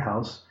be in your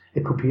house.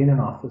 It could be in an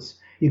office.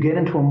 You get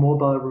into a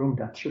mobile room,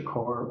 that's your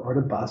car or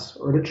the bus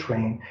or the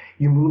train.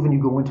 You move and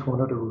you go into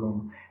another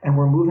room. And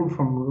we're moving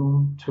from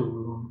room to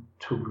room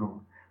to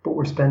room. But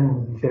we're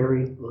spending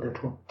very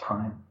little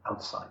time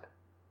outside.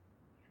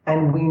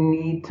 And we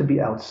need to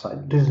be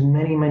outside. There's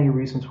many, many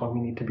reasons why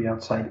we need to be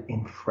outside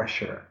in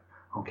fresh air.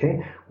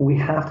 Okay? We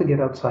have to get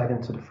outside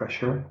into the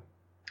fresh air.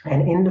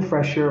 And in the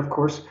fresh air, of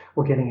course,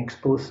 we're getting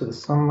exposed to the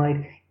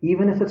sunlight.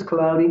 Even if it's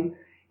cloudy,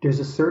 there's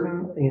a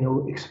certain,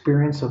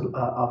 experience of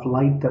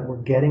light that we're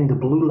getting, the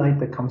blue light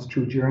that comes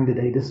through during the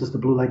day. This is the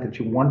blue light that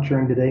you want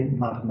during the day,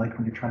 not at night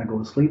when you're trying to go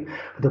to sleep,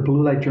 but the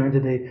blue light during the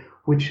day,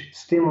 which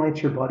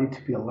stimulates your body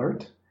to be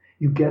alert.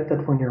 You get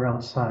that when you're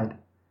outside.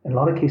 In a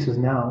lot of cases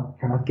now,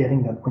 you're not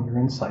getting that when you're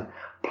inside.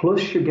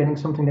 Plus, you're getting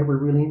something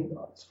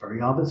that it's very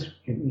obvious.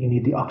 You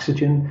need the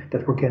oxygen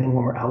that we're getting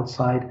when we're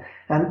outside.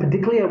 And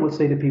particularly, I would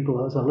say to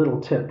people as a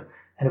little tip,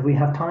 And if we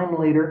have time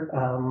later,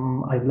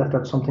 I've left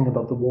out something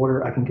about the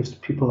water. I can give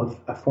people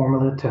a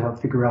formula to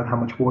help figure out how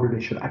much water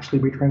they should actually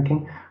be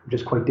drinking, which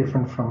is quite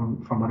different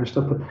from other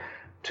stuff. But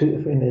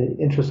in the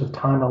interest of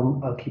time,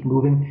 I'll keep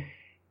moving.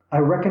 I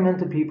recommend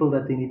to people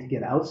that they need to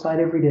get outside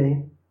every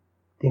day.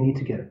 They need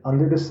to get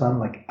under the sun,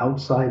 like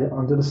outside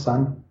under the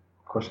sun.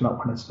 Of course, not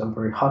when it's the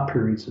very hot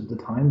periods of the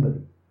time, but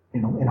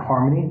in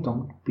harmony.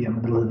 Don't be in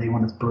the middle of the day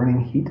when it's burning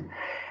heat.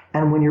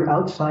 And when you're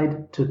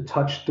outside, to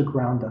touch the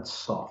ground that's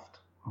soft.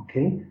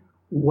 Okay?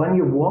 When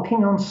you're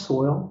walking on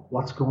soil,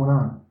 what's going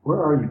on? Where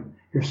are you?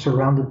 You're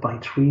surrounded by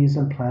trees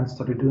and plants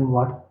that are doing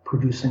what?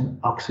 Producing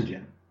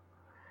oxygen.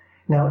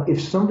 Now, if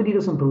somebody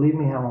doesn't believe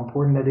me how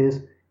important that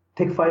is,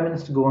 take 5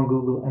 minutes to go on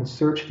Google and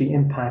search the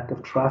impact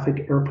of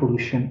traffic, air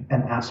pollution,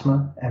 and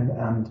asthma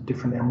and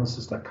different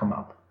illnesses that come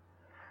up.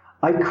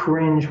 I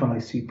cringe when I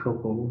see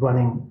people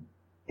running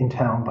in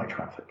town by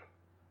traffic,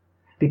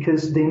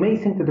 because they may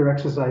think that they're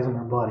exercising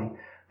their body,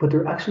 but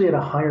they're actually at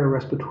a higher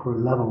respiratory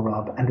level,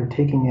 Rob, and they're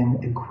taking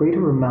in a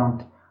greater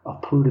amount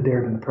of polluted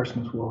air than the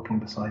person who's walking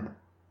beside them.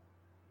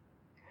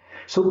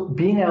 So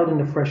being out in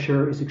the fresh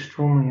air is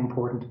extremely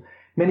important.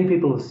 Many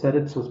people have said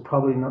it, so it's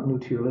probably not new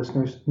to your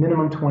listeners.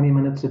 Minimum 20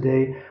 minutes a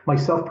day.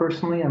 Myself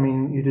personally,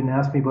 you didn't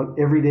ask me, but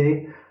every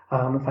day,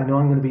 if I know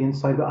I'm going to be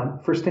inside,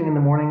 first thing in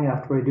the morning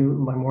after I do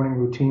my morning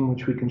routine,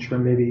 which we can share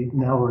maybe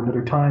now or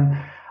another time,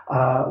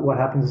 what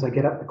happens is I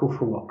get up, I go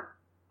for a walk.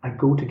 I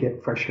go to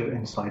get fresh air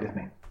inside of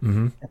me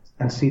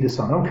and see the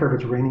sun. I don't care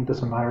if it's raining,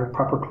 doesn't matter.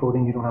 Proper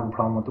clothing, you don't have a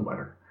problem with the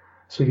weather.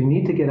 So you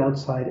need to get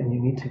outside and you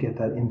need to get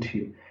that into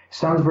you.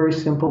 Sounds very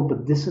simple,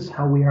 but this is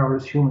how we are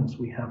as humans.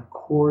 We have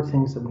core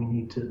things that we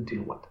need to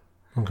deal with.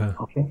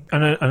 Okay.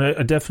 And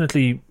I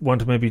definitely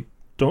want to maybe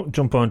don't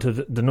jump onto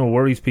the no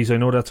worries piece. I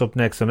know that's up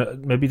next,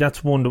 and maybe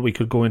that's one that we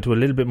could go into a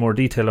little bit more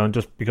detail on,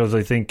 just because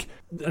I think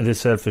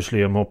this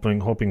selfishly, I'm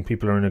hoping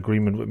people are in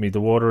agreement with me. The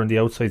water and the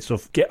outside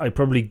stuff, I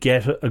probably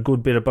get a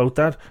good bit about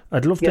that.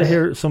 I'd love to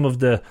hear some of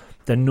the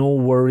no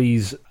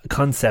worries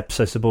concepts,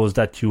 I suppose,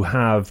 that you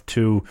have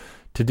to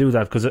do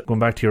that, because going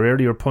back to your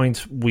earlier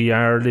points, we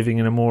are living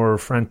in a more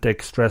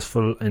frantic,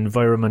 stressful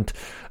environment,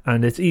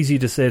 and it's easy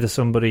to say to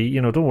somebody,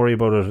 don't worry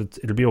about it,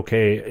 it'll be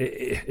okay.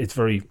 It's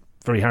very,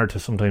 very hard to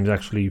sometimes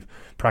actually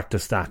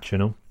practice that,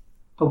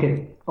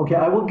 Okay,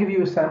 I will give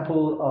you a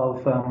sample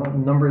of a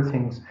number of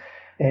things,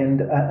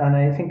 and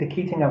I think the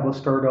key thing I will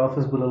start off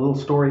is with a little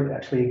story,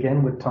 actually,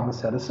 again, with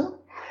Thomas Edison.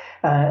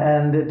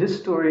 And this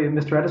story,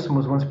 Mr. Edison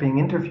was once being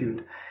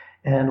interviewed.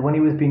 And when he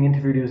was being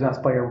interviewed, he was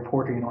asked by a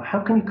reporter, how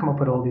can you come up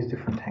with all these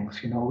different things?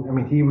 He was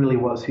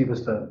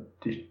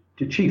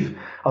the chief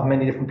of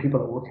many different people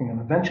that were working on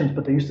inventions.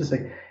 But they used to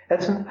say,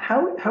 Edison,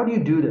 how do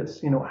you do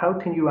this? How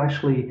can you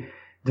actually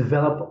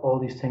develop all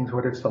these things,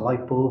 whether it's the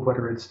light bulb,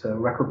 whether it's the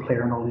record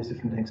player and all these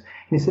different things?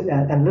 And he said,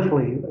 and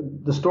literally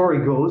the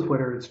story goes,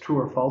 whether it's true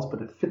or false,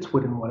 but it fits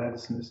within what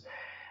Edison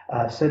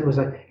said, was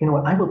that,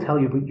 I will tell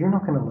you, but you're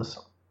not going to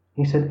listen.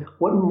 He said,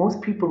 what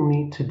most people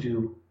need to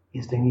do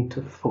is they need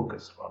to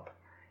focus, Rob.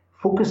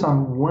 Focus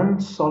on one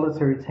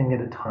solitary thing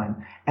at a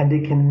time, and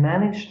they can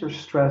manage their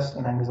stress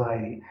and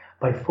anxiety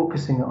by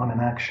focusing on an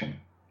action.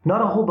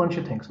 Not a whole bunch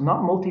of things,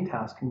 not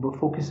multitasking, but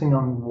focusing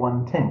on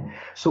one thing.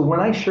 So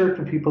when I shared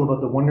with people about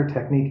the Wonder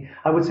Technique,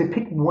 I would say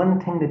pick one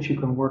thing that you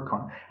can work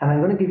on. And I'm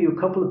going to give you a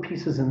couple of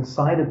pieces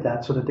inside of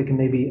that so that they can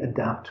maybe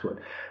adapt to it.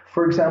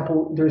 For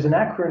example, there's an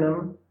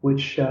acronym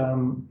which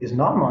is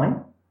not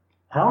mine.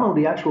 I don't know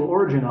the actual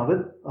origin of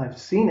it. I've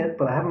seen it,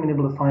 but I haven't been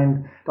able to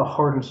find the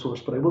hardened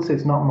source. But I will say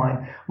it's not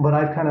mine. But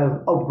I've kind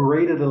of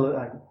upgraded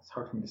it's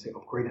hard for me to say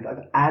upgraded.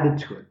 I've added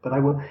to it. But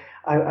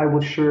I will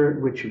share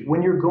it with you.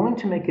 When you're going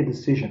to make a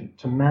decision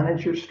to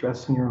manage your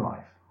stress in your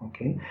life,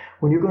 okay?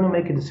 When you're going to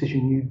make a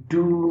decision, you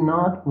do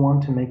not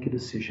want to make a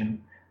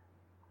decision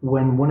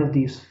when one of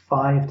these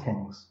 5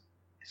 things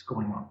is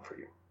going on for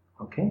you,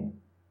 okay?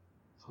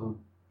 So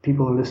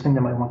people who are listening,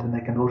 they might want to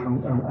make a note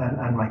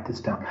and write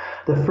this down.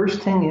 The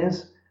first thing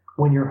is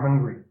when you're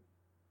hungry.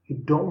 You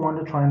don't want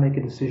to try and make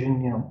a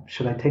decision,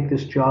 should I take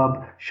this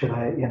job? Should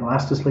I,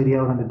 ask this lady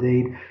out on a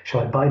date? Should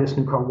I buy this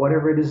new car?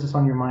 Whatever it is that's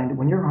on your mind.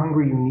 When you're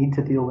hungry, you need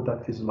to deal with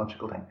that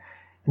physiological thing.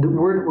 And the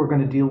word we're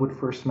going to deal with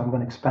first, and I'm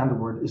going to expand the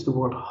word, is the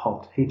word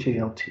HALT,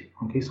 H-A-L-T.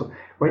 Okay, so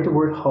write the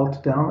word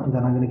HALT down, and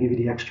then I'm going to give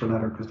you the extra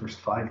letter because there's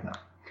 5 now.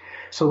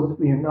 So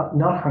you're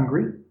not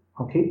hungry,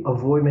 okay?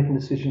 Avoid making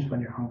decisions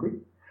when you're hungry.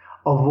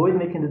 Avoid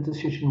making a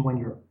decision when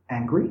you're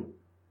angry.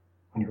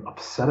 When you're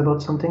upset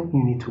about something,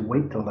 you need to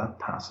wait till that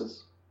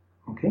passes.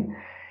 Okay?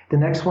 The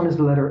next one is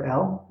the letter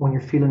L. When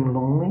you're feeling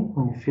lonely,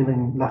 when you're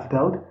feeling left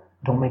out,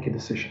 don't make a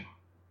decision.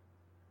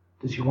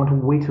 Because you want to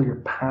wait till you're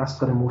past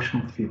that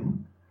emotional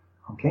feeling.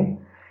 Okay?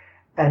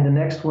 And the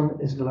next one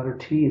is the letter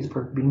T, is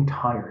for being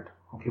tired.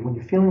 Okay? When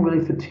you're feeling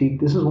really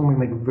fatigued, this is when we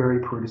make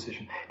very poor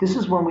decisions. This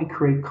is when we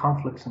create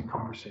conflicts in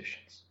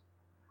conversations.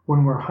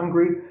 When we're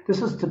hungry,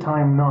 this is the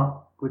time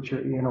not with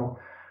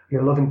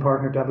your loving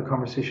partner to have a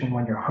conversation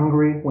when you're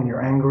hungry, when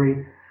you're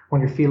angry,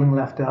 when you're feeling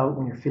left out,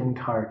 when you're feeling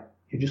tired.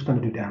 You're just going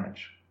to do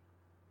damage.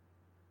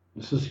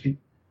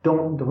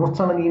 Don't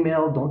send an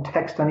email, don't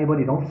text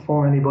anybody, don't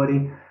phone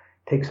anybody.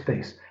 take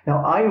space. Now,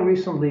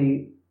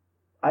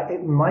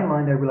 in my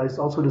mind, I realized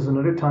also there's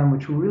another time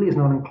which really is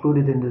not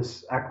included in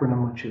this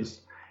acronym, which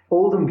is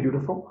old and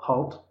beautiful,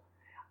 HALT,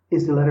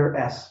 is the letter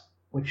S,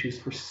 which is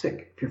for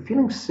sick. If you're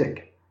feeling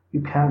sick,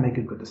 you can't make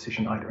a good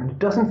decision either. And it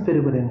doesn't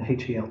fit within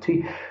HALT.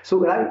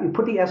 So you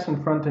put the S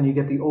in front and you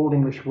get the old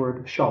English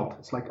word shalt.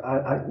 It's like,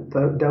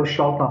 thou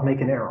shalt not make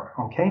an error,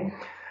 okay?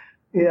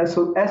 Yeah,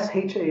 so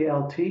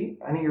SHALT,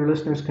 any of your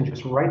listeners can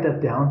just write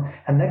that down.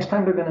 And next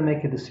time they're going to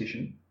make a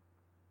decision,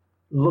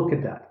 look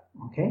at that,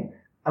 okay?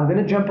 I'm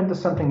going to jump into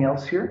something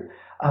else here,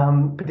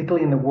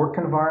 particularly in the work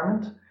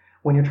environment,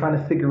 when you're trying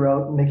to figure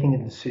out making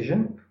a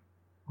decision,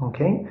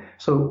 okay?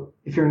 So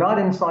if you're not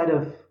inside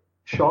of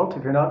SHALT,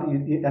 if you're not,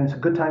 and it's a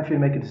good time for you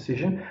to make a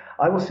decision,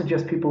 I will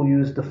suggest people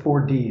use the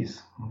 4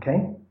 Ds, okay?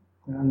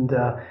 And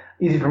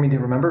easy for me to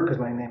remember because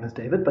my name is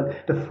David,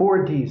 but the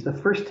 4 Ds. The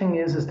first thing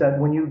is that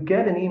when you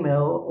get an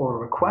email or a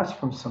request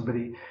from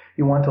somebody,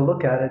 you want to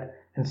look at it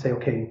and say,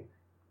 okay,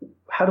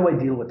 how do I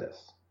deal with this?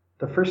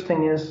 The first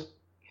thing is,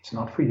 it's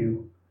not for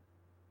you,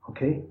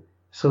 okay?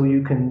 So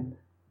you can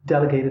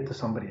delegate it to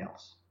somebody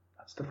else.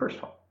 That's the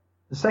first one.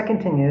 The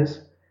second thing is,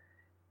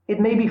 it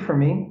may be for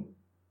me,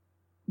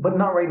 but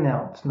not right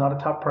now. It's not a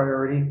top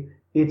priority.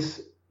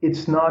 It's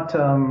not,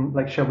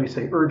 like, shall we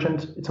say,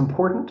 urgent. It's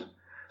important.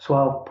 So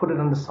I'll put it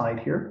on the side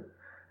here,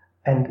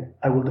 and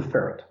I will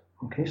defer it.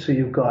 Okay, so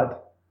you've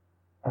got,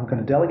 I'm going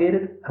to delegate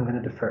it, I'm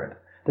going to defer it.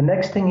 The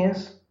next thing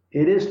is,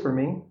 it is for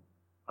me.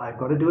 I've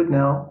got to do it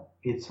now.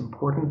 It's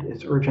important.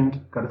 It's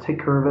urgent. Got to take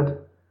care of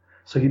it.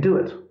 So you do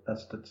it.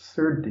 That's the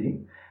third D.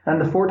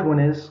 And the fourth one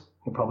is,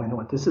 you probably know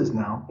what this is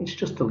now. It's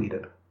just delete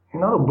it.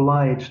 You're not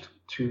obliged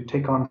to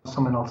take on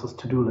someone else's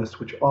to-do list,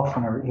 which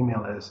often our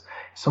email is.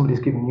 Somebody's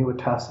giving you a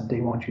task that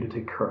they want you to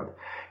take care of.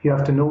 You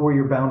have to know where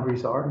your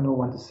boundaries are, know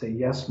when to say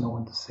yes, know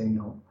when to say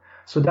no.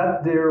 So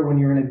that there, when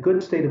you're in a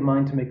good state of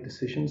mind to make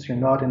decisions, you're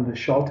not in the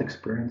SHALT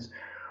experience,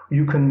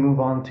 you can move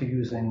on to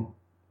using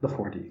the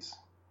 4 Ds.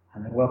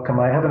 And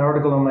I have an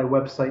article on my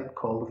website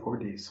called the 4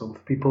 Ds. So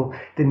if people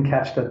didn't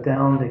catch that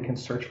down, they can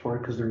search for it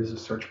because there is a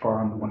search bar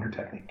on the Wonder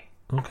Technique.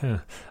 Okay.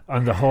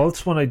 On the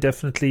HALTs one, I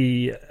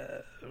definitely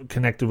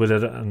connected with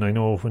it, and I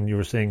know when you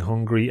were saying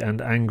hungry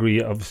and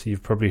angry, obviously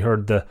you've probably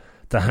heard the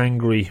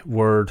hangry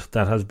word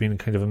that has been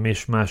kind of a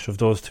mishmash of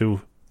those two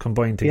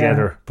combined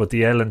together, but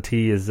the L and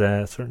T is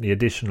certainly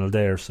additional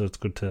there, so it's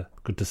good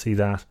to see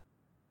that.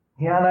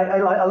 Yeah,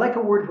 and I like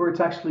a word where it's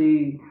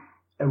actually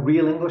a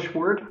real English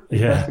word,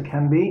 as best it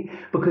can be,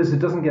 because it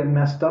doesn't get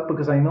messed up,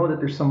 because I know that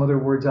there's some other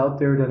words out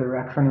there that are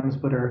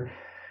acronyms but are,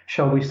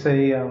 shall we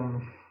say,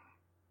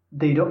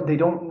 they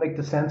don't make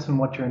the sense in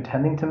what you're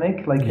intending to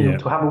make. Like, you know,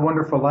 to have a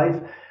wonderful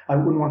life, I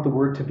wouldn't want the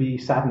word to be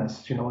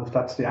sadness, you know, if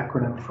that's the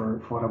acronym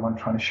for what I'm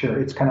trying to share.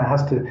 It's kind of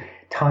has to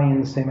tie in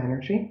the same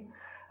energy.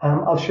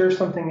 I'll share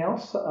something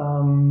else.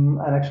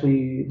 And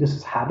actually, this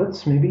is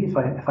habits, maybe, if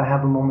I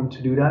have a moment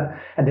to do that.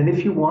 And then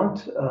if you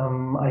want,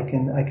 I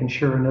can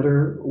share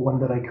another one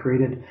that I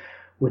created,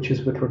 which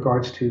is with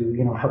regards to,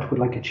 you know, how to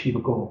like achieve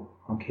a goal.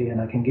 Okay,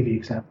 and I can give you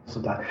examples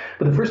of that.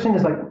 But the first thing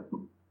is, like,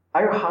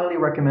 I highly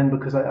recommend,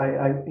 because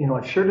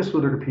I've shared this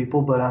with other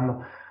people, but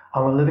I'm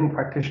a living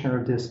practitioner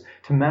of this.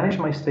 To manage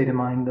my state of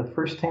mind, the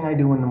first thing I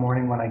do in the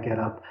morning when I get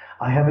up,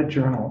 I have a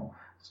journal.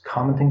 It's a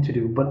common thing to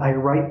do, but I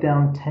write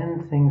down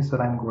 10 things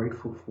that I'm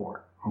grateful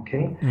for.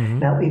 Okay? Mm-hmm.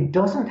 Now, it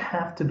doesn't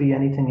have to be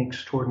anything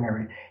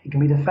extraordinary. It can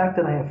be the fact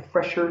that I have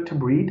fresh air to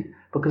breathe,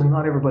 because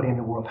not everybody in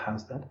the world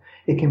has that.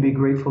 It can be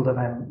grateful that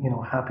I'm,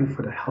 happy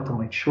for the health of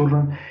my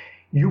children.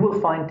 You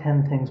will find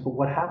 10 things, but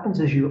what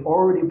happens is you're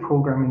already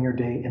programming your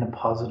day in a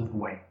positive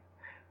way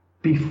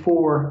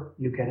before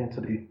you get into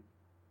the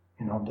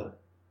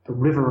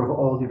river of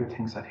all the other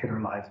things that hit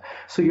our lives.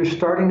 So you're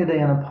starting the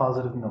day on a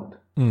positive note.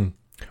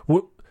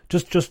 Well,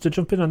 just to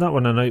jump in on that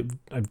one, and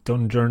I've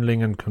done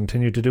journaling and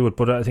continue to do it,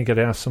 but I think I'd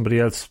asked somebody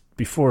else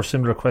before,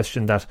 similar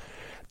question, that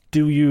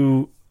do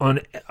you, on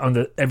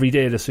the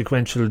everyday, the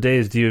sequential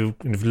days, do you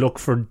look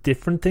for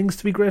different things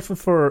to be grateful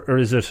for, or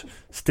is it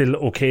still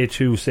okay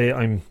to say,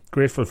 I'm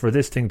grateful for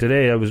this thing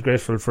today, I was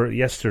grateful for it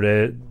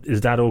yesterday?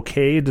 Is that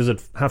okay? Does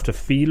it have to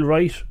feel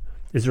right?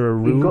 Is there a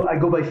rule? I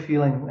go by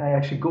feeling. I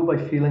actually go by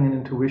feeling and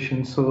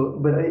intuition. So,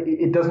 but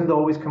it doesn't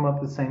always come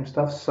up the same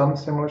stuff. Some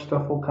similar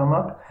stuff will come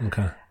up.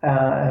 Okay.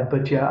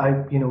 But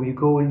yeah,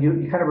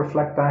 you kind of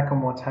reflect back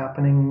on what's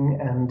happening,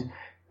 and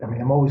I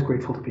mean, I'm always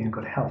grateful to be in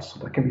good health. So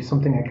that can be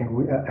something I can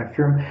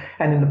affirm.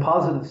 And in the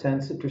positive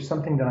sense, if there's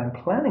something that I'm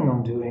planning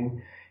on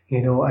doing,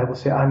 I will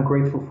say I'm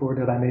grateful for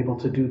that I'm able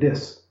to do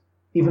this,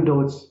 even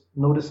though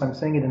notice I'm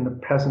saying it in the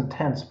present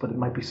tense, but it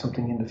might be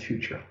something in the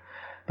future.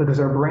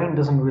 Because our brain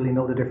doesn't really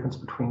know the difference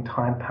between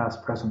time,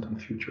 past, present,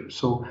 and future.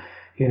 So,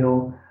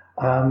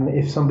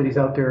 if somebody's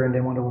out there and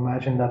they want to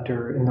imagine that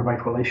they're in the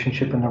right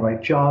relationship, in the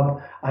right job,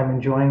 I'm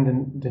enjoying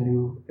the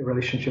new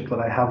relationship that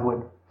I have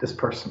with this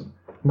person.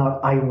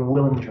 Not I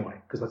will enjoy,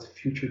 because that's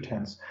future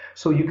tense.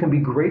 So you can be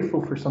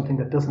grateful for something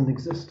that doesn't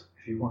exist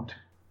if you want to.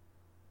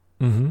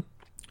 Mm-hmm.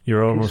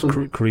 You're almost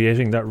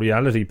creating that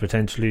reality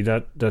potentially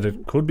that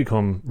it could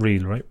become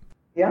real, right?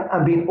 Yeah,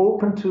 and being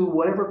open to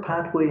whatever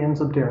pathway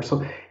ends up there.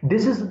 So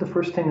this is the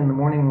first thing in the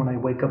morning when I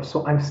wake up.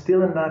 So I'm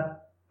still in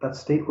that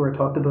state where I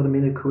talked about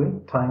Emilia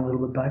Cooey, tying a little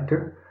bit back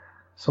there.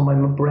 So my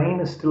brain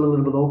is still a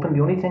little bit open.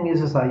 The only thing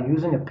is I'm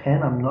using a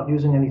pen. I'm not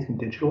using anything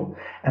digital,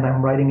 and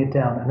I'm writing it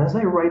down. And as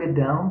I write it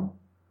down,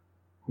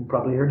 you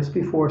probably heard this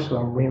before, so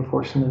I'm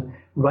reinforcing it,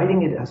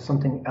 writing it as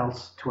something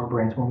else to our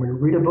brains. When we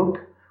read a book,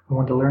 we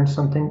want to learn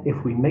something.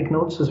 If we make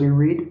notes as we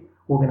read,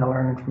 we're going to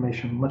learn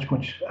information much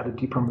at a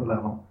deeper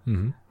level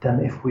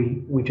than if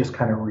we just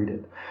kind of read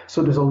it.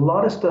 So there's a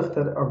lot of stuff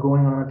that are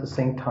going on at the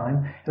same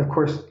time. And of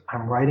course,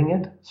 I'm writing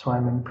it, so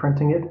I'm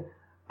imprinting it.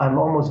 I'm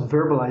almost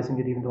verbalizing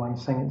it, even though I'm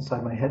saying it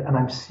inside my head, and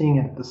I'm seeing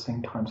it at the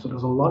same time. So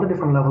there's a lot of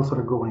different levels that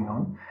are going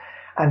on.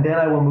 And then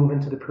I will move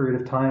into the period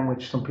of time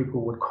which some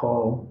people would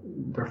call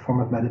their form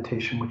of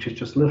meditation, which is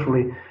just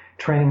literally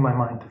training my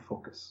mind to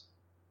focus.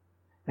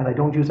 And I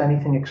don't use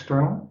anything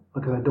external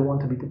because I don't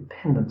want to be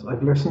dependent.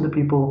 I've listened to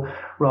people,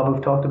 Rob,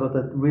 who've talked about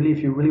that. Really, if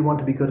you really want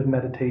to be good at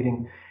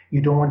meditating,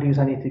 you don't want to use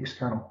anything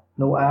external.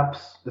 No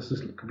apps.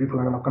 People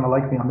are not going to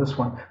like me on this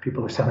one.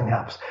 People are selling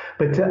apps,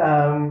 but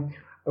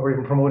or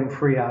even promoting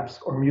free apps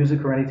or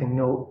music or anything.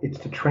 No, it's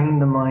to train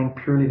the mind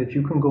purely that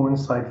you can go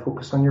inside,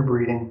 focus on your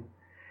breathing,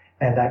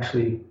 and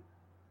actually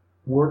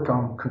work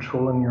on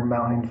controlling your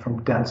mind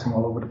from dancing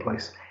all over the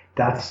place.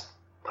 That's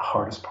the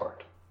hardest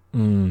part.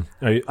 I'm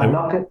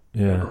not good.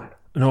 Yeah.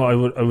 No, I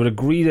would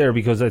agree there,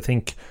 because I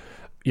think,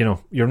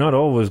 you're not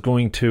always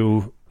going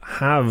to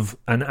have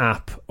an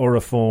app or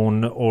a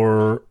phone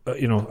or,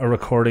 a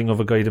recording of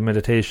a guided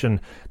meditation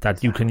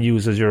that you can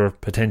use as your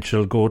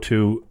potential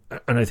go-to.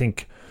 And I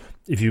think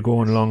if you go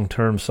on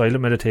long-term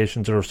silent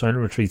meditations or silent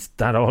retreats,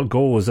 that all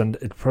goes, and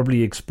it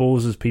probably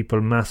exposes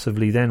people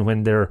massively then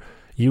when they're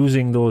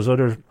using those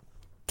other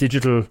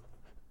digital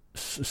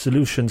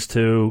solutions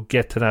to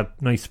get to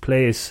that nice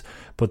place,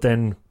 but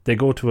then they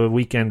go to a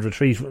weekend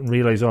retreat and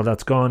realise all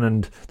that's gone,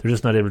 and they're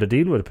just not able to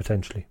deal with it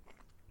potentially.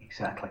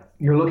 Exactly.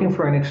 You're looking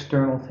for an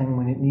external thing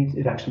when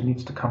it actually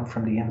needs to come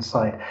from the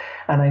inside.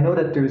 And I know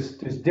that there's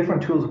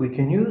different tools we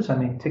can use. I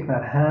mean, Thich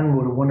Nhat Hanh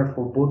wrote a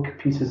wonderful book,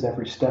 Pieces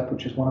Every Step,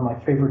 which is one of my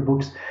favorite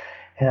books.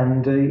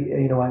 And,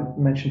 I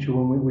mentioned to you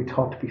when we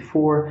talked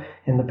before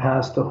in the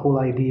past, the whole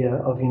idea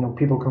of,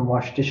 people can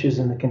wash dishes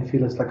and they can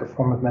feel it's like a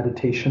form of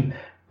meditation.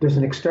 There's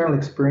an external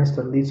experience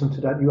that leads them to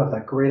that. You have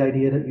that great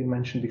idea that you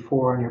mentioned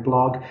before on your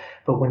blog,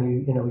 but when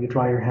you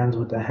dry your hands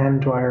with the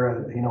hand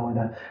dryer, in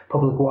a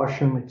public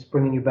washroom, it's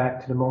bringing you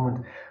back to the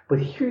moment.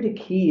 But here the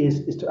key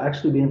is to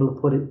actually be able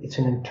to put it. It's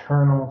an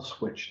internal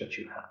switch that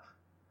you have.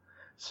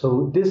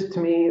 So this,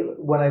 to me,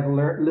 when I've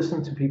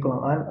listened to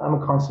people, I'm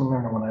a constant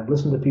learner. When I've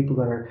listened to people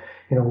that are,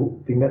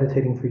 been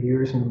meditating for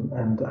years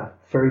and a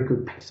very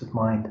good peace of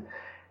mind,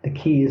 the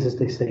key is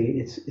they say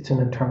it's an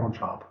internal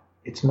job.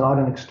 It's not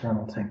an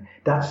external thing.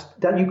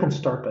 That you can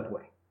start that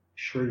way.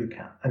 Sure you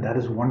can. And that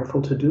is wonderful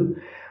to do.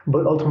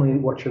 But ultimately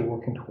what you're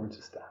working towards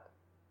is that.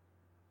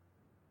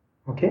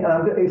 Okay,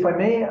 and if I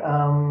may,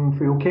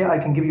 if you're okay, I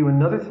can give you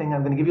another thing.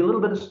 I'm going to give you a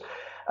little bit of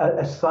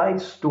a side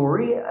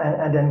story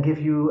and then give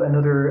you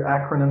another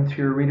acronym to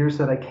your readers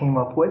that I came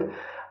up with,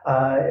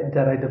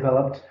 that I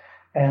developed.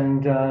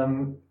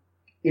 And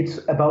it's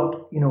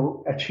about,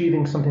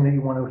 achieving something that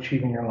you want to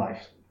achieve in your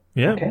life.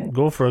 Yeah, okay?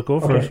 Go for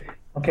it.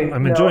 Okay,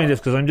 I'm enjoying this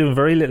because I'm doing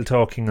very little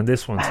talking on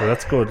this one, so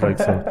that's good.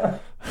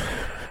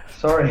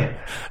 Sorry.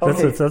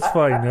 Okay. That's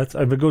fine.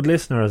 I'm a good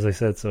listener, as I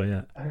said. So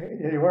yeah.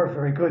 You are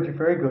very good. You're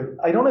very good.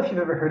 I don't know if you've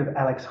ever heard of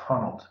Alex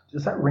Honnold.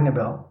 Does that ring a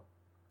bell?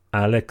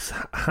 Alex,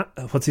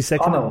 what's his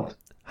second name?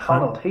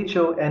 Honnold.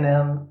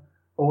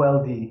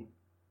 Honnold.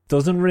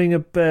 Doesn't ring a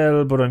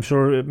bell, but I'm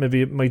sure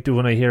maybe it might do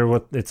when I hear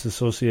what it's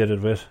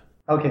associated with.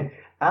 Okay,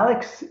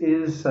 Alex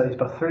is he's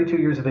about 32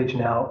 years of age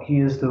now. He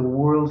is the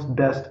world's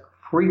best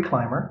free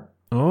climber.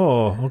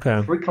 Oh,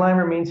 okay. Free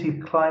climber means he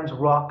climbs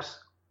rocks,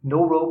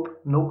 no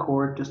rope, no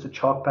cord, just a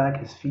chalk bag,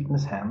 his feet and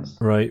his hands.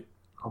 Right.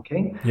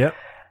 Okay. Yep.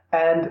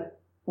 And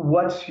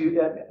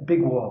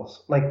big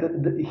walls. Like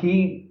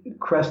he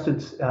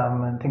crested,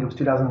 I think it was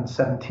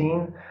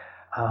 2017,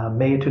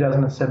 May of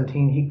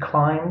 2017. He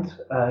climbed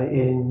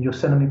in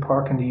Yosemite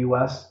Park in the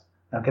U.S.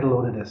 Now get a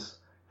load of this: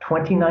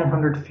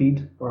 2,900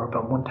 feet, or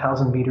about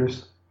 1,000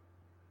 meters.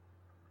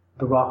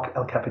 The rock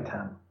El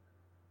Capitan.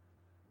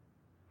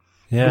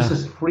 Yeah. This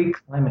is free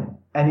climbing,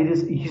 and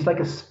he's like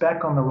a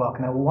speck on the rock.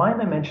 Now, why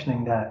am I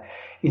mentioning that?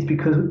 It's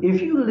because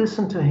if you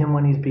listen to him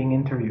when he's being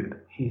interviewed,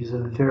 he's a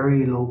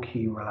very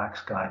low-key,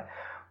 relaxed guy,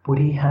 but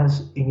he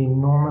has an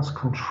enormous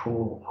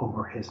control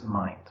over his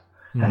mind.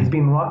 Now, he's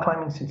been rock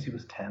climbing since he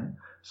was 10,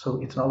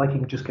 so it's not like he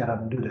can just get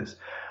out and do this.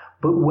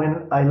 But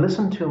when I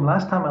listened to him,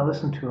 last time I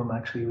listened to him,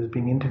 actually, he was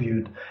being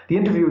interviewed. The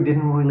interviewer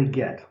didn't really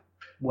get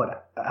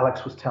what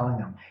Alex was telling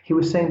him. He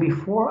was saying,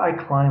 before I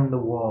climb the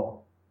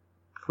wall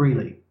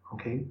freely,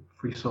 okay,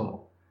 free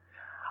solo,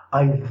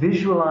 I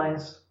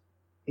visualize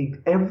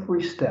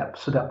every step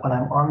so that when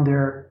I'm on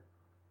there,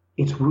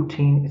 it's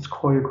routine, it's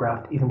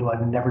choreographed, even though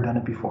I've never done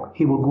it before.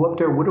 He will go up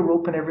there with a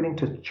rope and everything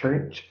to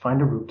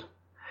find a route,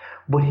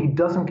 but he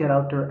doesn't get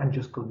out there and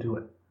just go do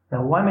it.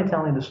 Now, why am I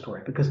telling you this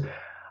story? Because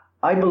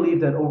I believe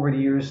that over the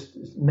years,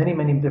 many,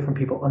 many different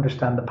people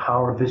understand the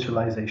power of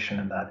visualization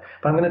in that.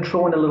 But I'm going to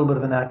throw in a little bit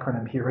of an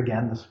acronym here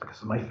again, this is because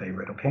it's my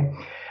favorite, okay?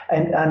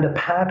 And the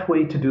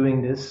pathway to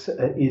doing this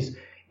is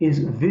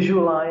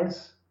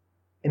visualize,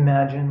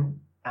 imagine,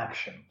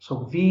 action.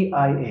 So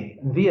VIA.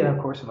 And VIA, of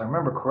course, if I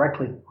remember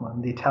correctly,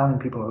 when the Italian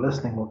people are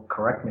listening will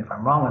correct me if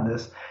I'm wrong on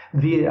this.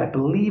 VIA, I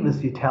believe, is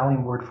the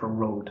Italian word for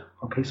road.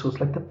 Okay, so it's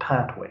like the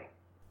pathway.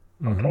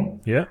 Okay.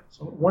 Yeah.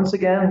 So once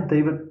again,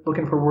 David,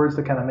 looking for words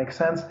that kind of make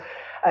sense.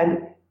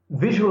 And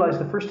visualize,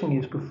 the first thing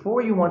is,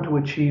 before you want to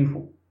achieve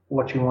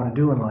what you want to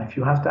do in life,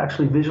 you have to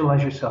actually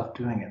visualize yourself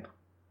doing it.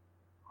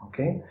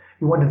 Okay?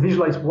 You want to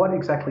visualize what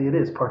exactly it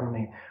is,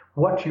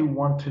 what you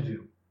want to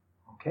do.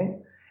 Okay?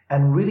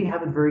 And really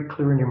have it very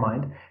clear in your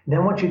mind.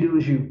 Then what you do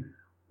is you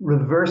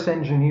reverse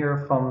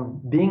engineer from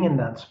being in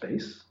that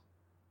space.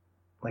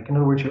 Like, in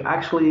other words, you're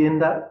actually in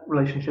that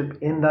relationship,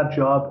 in that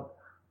job,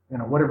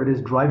 whatever it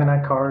is, driving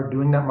that car,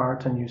 doing that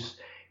marathon,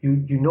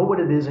 you know what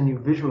it is and you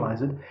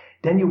visualize it.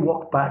 Then you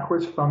walk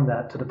backwards from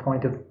that to the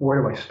point of,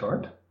 where do I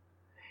start?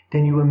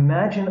 Then you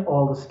imagine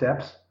all the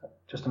steps.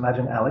 Just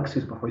imagine Alex,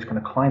 before he's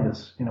going to climb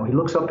this. He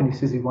looks up and he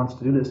says he wants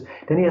to do this.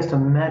 Then he has to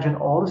imagine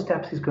all the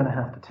steps he's going to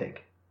have to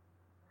take.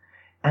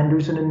 And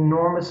there's an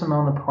enormous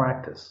amount of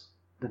practice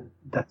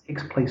that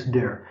takes place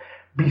there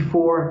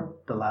before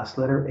the last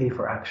letter, A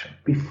for action,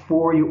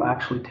 before you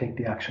actually take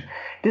the action.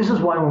 This is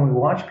why when we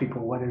watch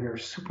people, whether they're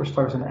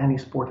superstars in any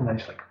sport, and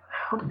it's like,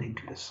 how do they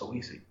do this so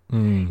easy?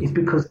 It's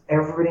because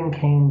everything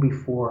came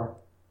before,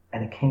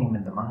 and it came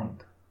in the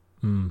mind.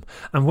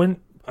 And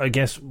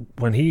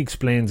when he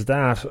explains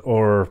that,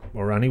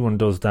 or anyone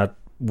does that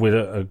with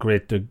a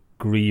great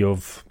degree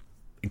of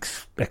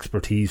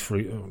expertise, for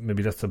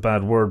maybe that's a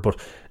bad word, but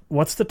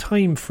what's the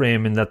time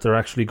frame in that they're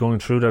actually going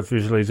through that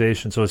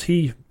visualization? So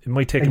it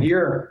might take a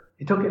year.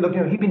 It took,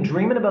 he'd been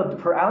dreaming about,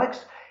 for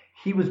Alex,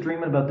 he was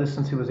dreaming about this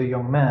since he was a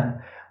young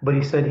man, but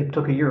he said he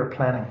took a year of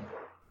planning.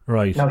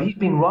 Right. Now, he's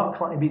been rock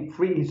climbing,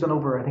 he's done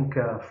over, I think,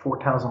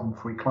 4,000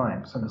 free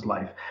climbs in his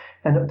life.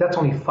 And that's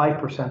only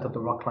 5% of the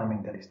rock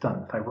climbing that he's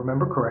done, if I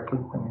remember correctly.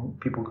 I mean,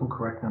 people can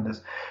correct me on this.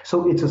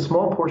 So it's a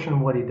small portion of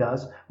what he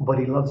does, but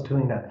he loves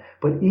doing that.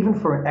 But even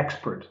for an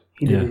expert,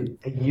 he did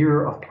a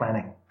year of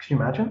planning. Can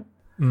you imagine?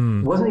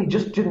 Wasn't he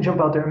just didn't jump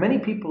out there? Many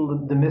people,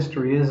 the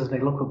mystery is they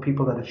look at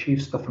people that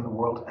achieve stuff in the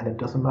world, and it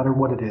doesn't matter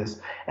what it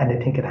is, and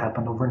they think it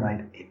happened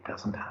overnight. It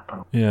doesn't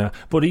happen. Yeah,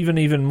 but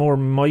even more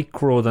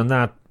micro than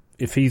that,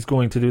 if he's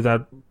going to do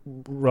that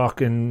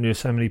rock in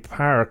Yosemite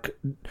Park,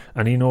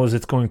 and he knows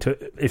it's going to,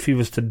 if he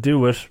was to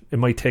do it, it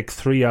might take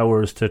 3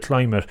 hours to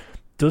climb it.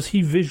 Does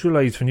he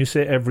visualize, when you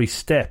say every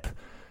step,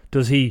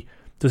 does he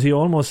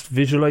almost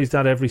visualize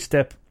that every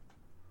step?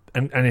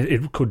 And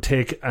it could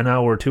take an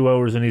hour, 2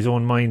 hours in his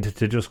own mind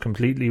to just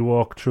completely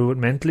walk through it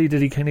mentally.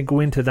 Did he kind of go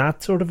into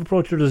that sort of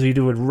approach, or does he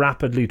do it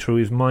rapidly through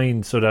his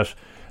mind so that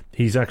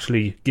he's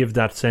actually give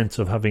that sense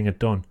of having it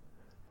done?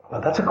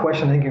 Well, that's a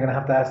question I think you're going to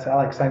have to ask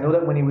Alex. I know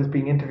that when he was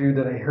being interviewed,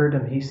 that I heard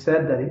him, he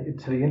said that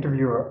to the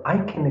interviewer, I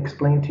can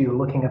explain to you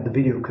looking at the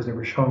video, because they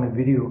were showing a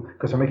video,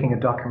 because they're making a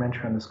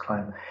documentary on this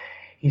climb.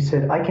 He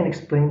said, I can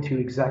explain to you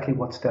exactly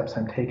what steps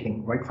I'm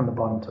taking, right from the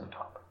bottom to the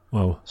top.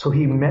 Wow. So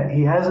he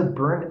has it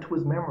burned into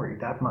his memory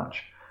that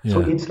much. Yeah. So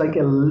it's like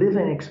a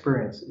living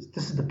experience.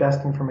 This is the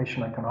best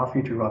information I can offer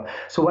you, Rob.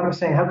 So what I'm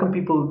saying, how can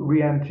people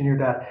re-engineer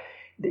that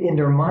in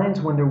their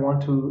minds when they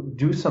want to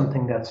do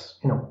something that's,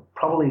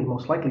 probably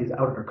most likely is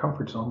out of their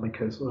comfort zone,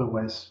 because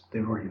otherwise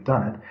they've already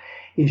done it,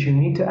 is you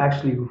need to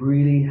actually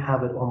really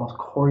have it almost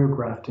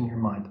choreographed in your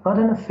mind. Not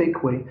in a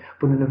fake way,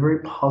 but in a very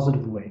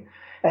positive way.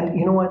 And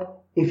you know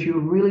what? If you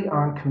really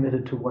aren't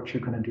committed to what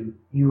you're going to do,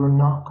 you are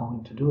not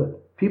going to do it.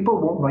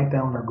 People won't write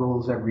down their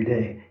goals every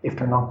day if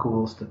they're not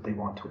goals that they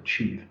want to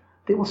achieve.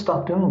 They will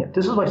stop doing it.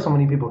 This is why so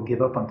many people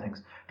give up on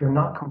things. They're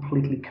not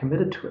completely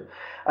committed to it.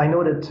 I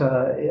know that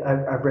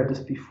I've read this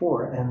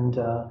before, and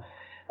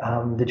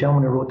the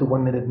gentleman who wrote The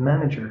 1 Minute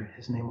Manager,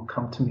 his name will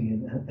come to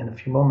me in a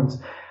few moments.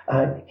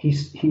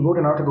 He wrote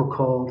an article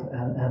called,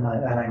 and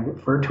I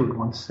referred to it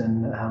once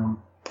on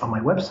my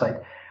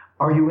website,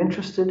 Are You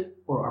Interested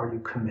or Are You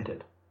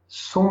Committed?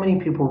 So many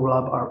people,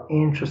 Rob, are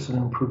interested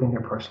in improving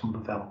their personal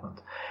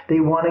development. They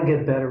want to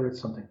get better at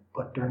something,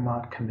 but they're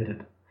not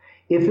committed.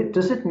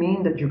 Does it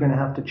mean that you're going to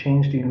have to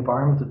change the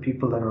environment of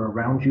people that are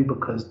around you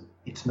because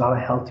it's not a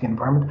healthy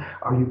environment?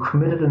 Are you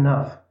committed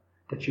enough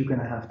that you're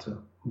going to have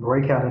to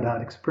break out of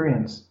that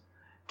experience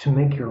to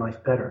make your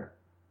life better?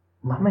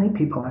 Not many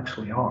people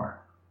actually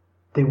are.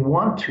 They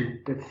want to.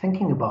 They're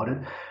thinking about it.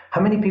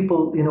 How many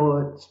people,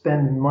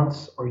 spend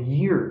months or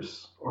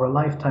years or a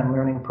lifetime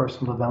learning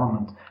personal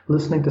development,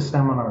 listening to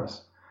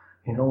seminars,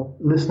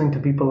 listening to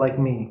people like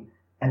me,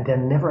 and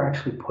then never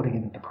actually putting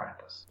it into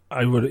practice?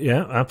 I would,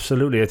 yeah,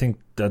 absolutely. I think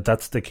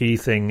that's the key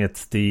thing.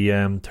 It's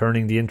the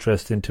turning the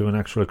interest into an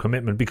actual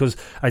commitment, because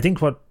I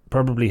think what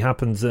probably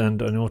happens,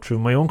 and I know through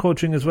my own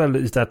coaching as well,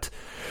 is that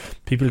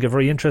people get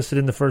very interested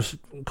in the first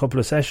couple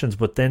of sessions,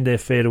 but then they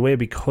fade away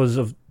because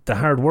of the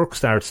hard work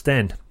starts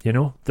then,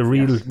 the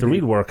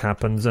real work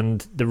happens,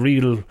 and the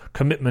real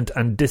commitment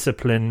and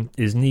discipline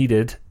is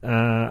needed,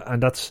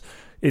 and that's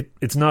it.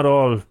 It's not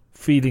all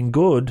feeling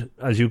good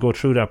as you go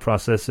through that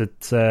process.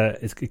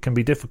 It can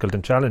be difficult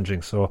and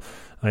challenging, so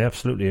I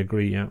absolutely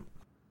agree. Yeah,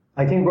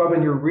 I think,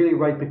 Robin, you're really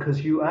right,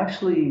 because you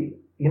actually,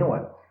 you know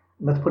what,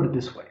 let's put it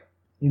this way.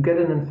 You get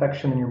an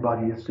infection in your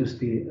body. Let's use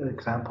the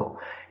example.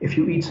 If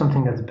you eat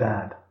something that's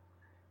bad,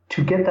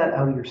 to get that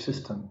out of your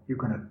system, you're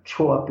going to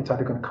throw up. It's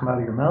either going to come out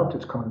of your mouth,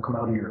 it's going to come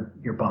out of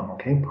your bum,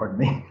 okay? Pardon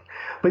me.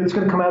 But it's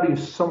going to come out of you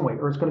some way,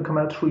 or it's going to come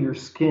out through your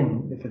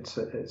skin if it's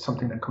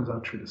something that comes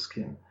out through the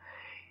skin.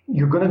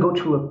 You're going to go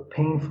through a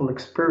painful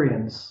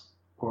experience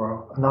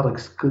or not a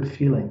good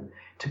feeling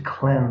to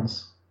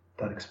cleanse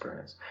that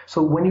experience.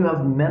 So when you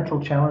have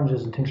mental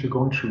challenges and things you're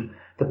going through,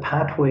 the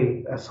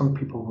pathway, as some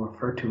people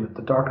refer to it,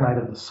 the dark night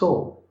of the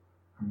soul,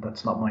 and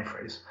that's not my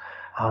phrase,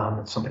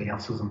 it's somebody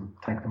else's, and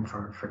thank them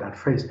for that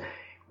phrase.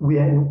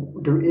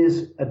 There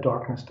is a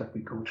darkness that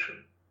we go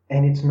through,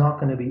 and it's not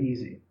going to be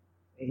easy.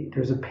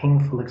 There's a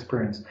painful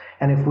experience.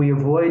 And if we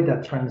avoid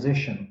that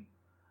transition,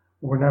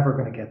 we're never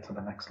going to get to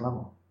the next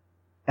level.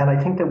 And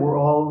I think that we're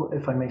all,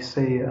 if I may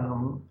say,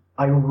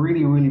 I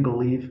really, really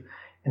believe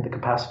in the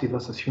capacity of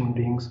us as human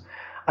beings.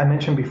 I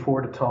mentioned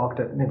before the talk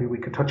that maybe we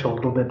could touch a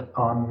little bit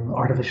on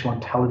artificial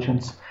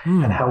intelligence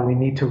and how we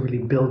need to really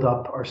build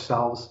up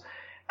ourselves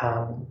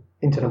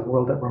into the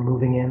world that we're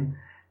moving in.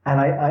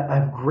 And I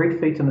have great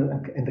faith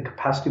in the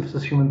capacity of us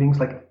as human beings.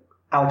 Like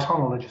Alex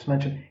Honnold, I just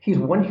mentioned, he's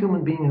one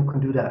human being who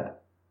can do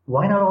that.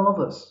 Why not all of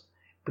us?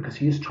 Because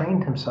he has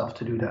trained himself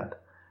to do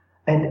that.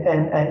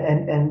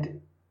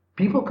 And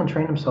people can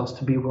train themselves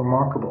to be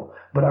remarkable,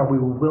 but are we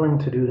willing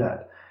to do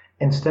that?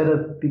 Instead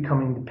of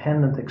becoming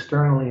dependent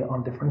externally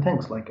on different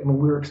things.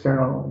 We're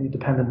externally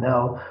dependent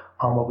now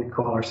on what we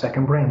call our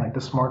second brain, like the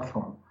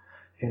smartphone.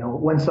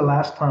 When's the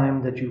last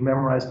time that you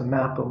memorized a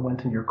map and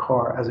went in your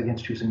car as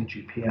against using a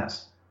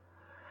GPS?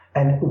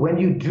 And when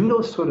you do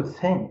those sort of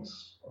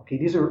things, okay,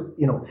 these are,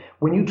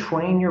 when you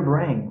train your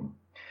brain,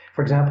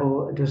 for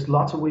example, there's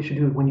lots of ways you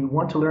do it. When you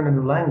want to learn a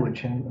new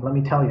language, and let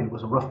me tell you, it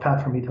was a rough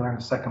path for me to learn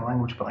a second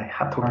language, but I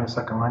had to learn a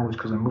second language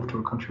because I moved to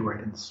a country where I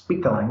didn't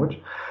speak the language.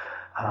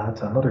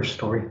 That's another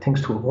story,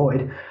 things to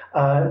avoid.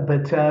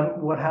 But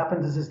what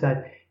happens is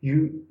that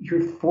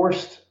you're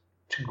forced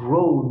to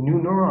grow new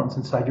neurons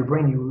inside your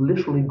brain. You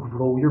literally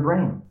grow your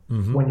brain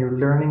when you're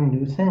learning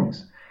new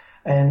things.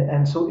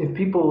 And so if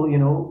people,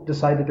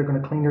 decide that they're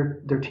going to clean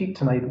their teeth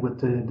tonight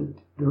with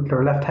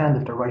their left hand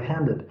if they're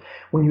right-handed,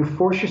 when you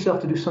force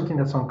yourself to do something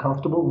that's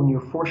uncomfortable, when you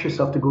force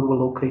yourself to go to a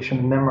location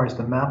and memorize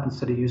the map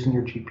instead of using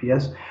your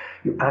GPS,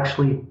 you're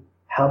actually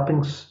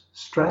helping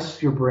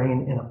stress your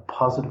brain in a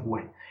positive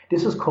way.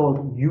 This is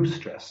called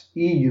eustress,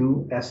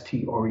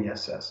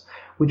 E-U-S-T-R-E-S-S,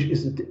 which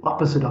is the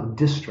opposite of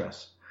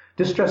distress.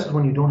 Distress is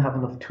when you don't have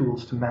enough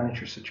tools to manage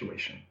your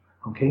situation,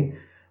 okay?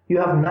 You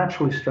have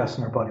naturally stress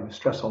in our body. We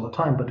stress all the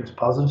time, but there's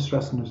positive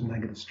stress and there's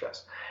negative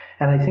stress.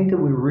 And I think that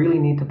we really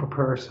need to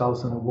prepare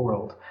ourselves in a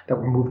world that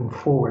we're moving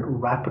forward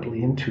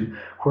rapidly into,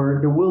 where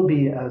there will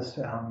be, as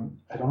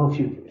I don't know if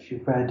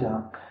you've read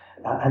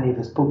any of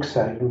his books.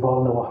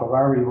 Yuval Noah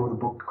Harari wrote a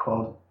book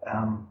called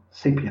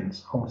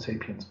Sapiens, Homo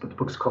Sapiens, but the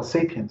book's called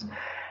Sapiens.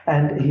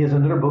 And he has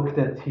another book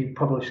that he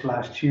published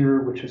last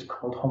year, which is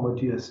called Homo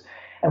Deus.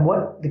 And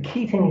what the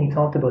key thing he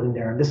talked about in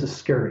there, and this is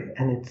scary,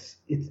 and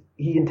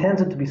he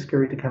intends it to be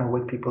scary to kind of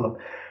wake people up.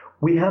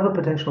 We have a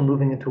potential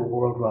moving into a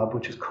world, Rob,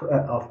 which is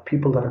of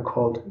people that are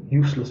called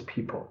useless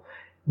people.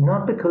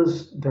 Not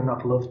because they're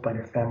not loved by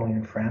their family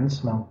and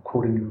friends, and I'm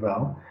quoting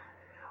Yuval,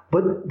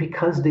 but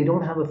because they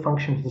don't have a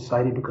function in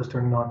society because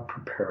they're not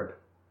prepared.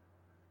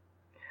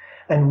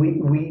 And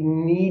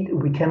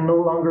we can no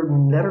longer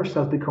let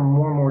ourselves become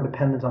more and more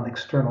dependent on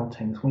external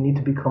things. We need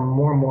to become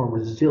more and more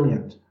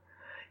resilient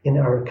in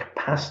our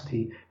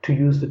capacity to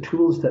use the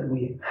tools that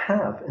we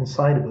have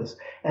inside of us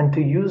and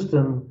to use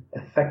them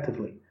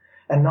effectively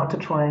and not to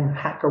try and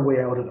hack our way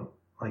out of them.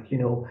 Like,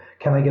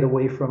 can I get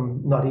away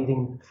from not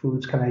eating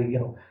foods? Can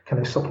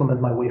I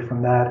supplement my way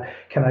from that?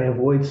 Can I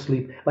avoid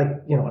sleep? Like,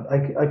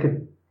 I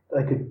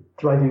could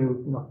drive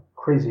you not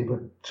crazy, but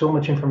so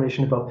much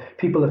information about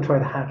people that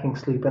tried hacking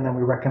sleep, and then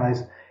we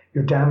recognize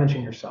you're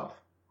damaging yourself.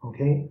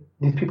 Okay?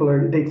 These people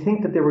they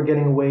think that they were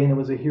getting away and it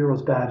was a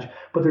hero's badge,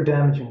 but they're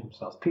damaging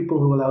themselves. People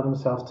who allow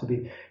themselves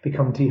to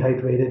become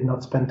dehydrated,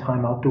 not spend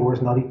time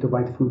outdoors, not eat the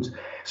right foods.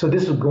 So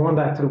this is going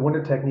back to the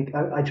wonder technique.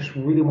 I just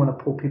really want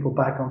to pull people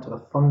back onto the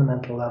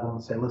fundamental level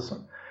and say,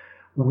 listen,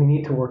 we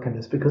need to work on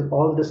this, because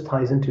all of this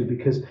ties into,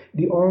 because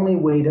the only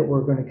way that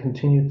we're going to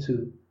continue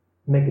to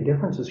make a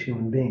difference as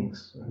human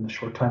beings in the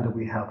short time that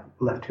we have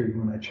left here,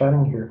 you and I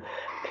chatting here,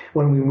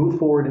 when we move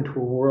forward into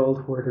a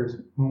world where there's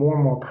more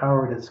and more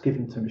power that's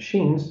given to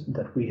machines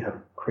that we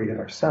have created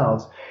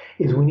ourselves,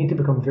 is we need to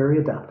become very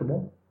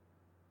adaptable,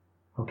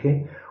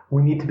 okay?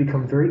 We need to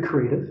become very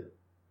creative,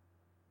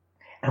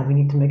 and we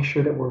need to make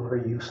sure that we're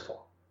very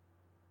useful,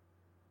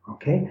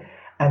 okay?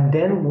 And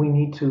then we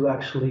need to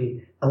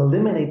actually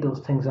eliminate those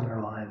things in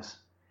our lives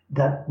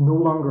that no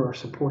longer are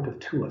supportive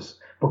to us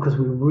because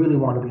we really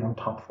want to be on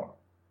top form.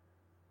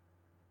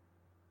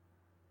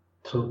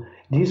 So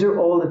these are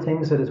all the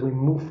things that as we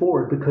move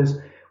forward, because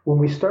when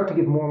we start to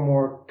give more and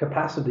more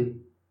capacity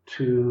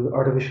to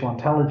artificial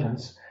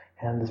intelligence,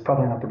 and it's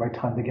probably not the right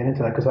time to get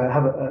into that because I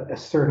have a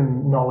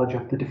certain knowledge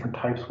of the different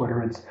types,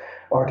 whether it's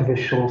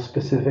artificial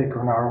specific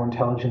or narrow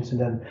intelligence, and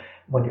then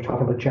when you're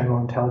talking about general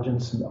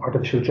intelligence and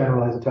artificial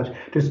generalized intelligence,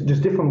 there's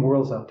different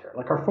worlds out there.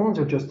 Like our phones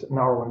are just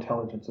narrow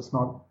intelligence, it's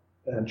not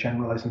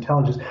generalized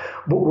intelligence.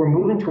 But we're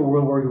moving to a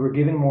world where we're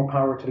giving more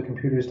power to the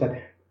computers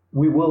that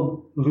we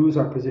will lose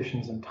our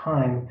positions in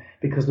time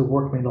because the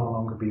work may no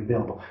longer be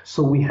available.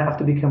 So we have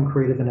to become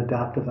creative and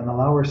adaptive and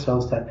allow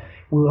ourselves that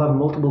we will have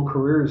multiple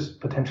careers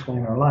potentially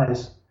in our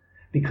lives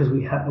because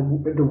we have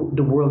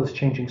the world is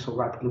changing so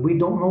rapidly. We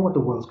don't know what the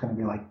world's going to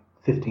be like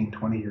 15,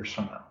 20 years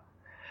from now.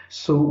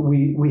 So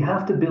we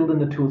have to build in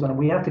the tools, and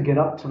we have to get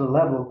up to the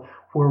level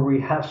where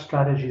we have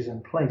strategies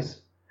in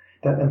place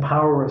that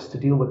empower us to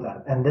deal with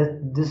that. And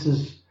this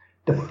is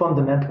the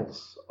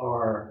fundamentals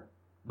are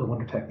the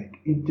Wonder Technique.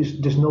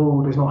 There's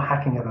no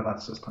hacking out of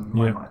that system in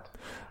my mind.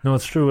 No,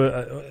 it's true.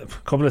 A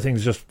couple of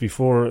things just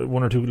before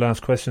one or two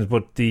last questions,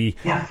 but it's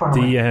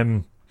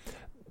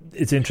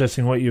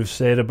interesting what you've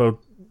said about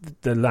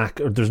the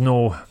lack, or there's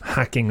no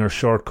hacking or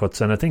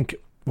shortcuts. And I think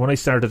when I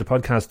started the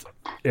podcast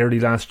early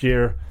last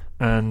year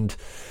and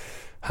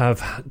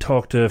have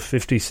talked to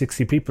 50,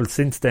 60 people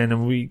since then,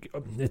 and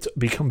it's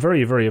become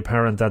very, very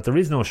apparent that there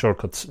is no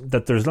shortcuts,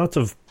 that there's lots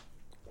of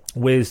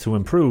ways to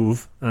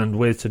improve and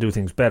ways to do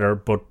things better,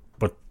 but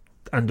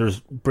there's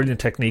brilliant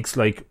techniques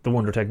like the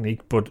Wonder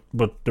Technique, but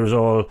there's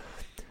all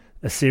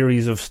a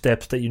series of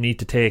steps that you need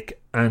to take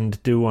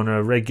and do on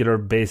a regular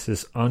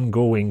basis,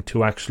 ongoing,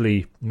 to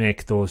actually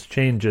make those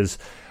changes.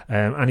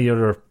 Any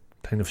other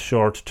kind of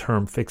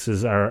short-term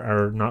fixes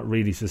are not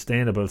really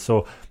sustainable.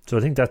 So I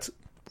think that's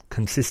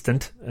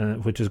consistent,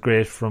 which is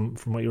great from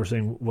what you were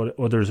saying, what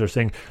others are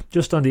saying.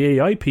 Just on the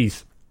AI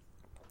piece,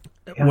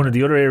 one of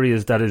the other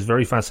areas that is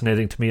very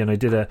fascinating to me, and I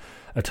did a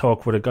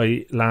talk with a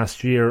guy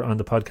last year on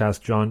the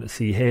podcast, John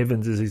C.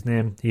 Havens is his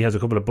name. He has a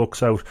couple of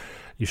books out.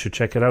 You should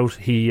check it out.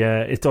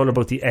 It's all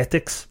about the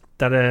ethics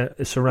that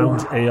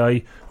surrounds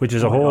AI, which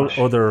is a whole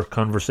other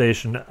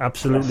conversation.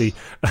 Absolutely.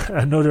 Yes.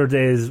 Another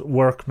day's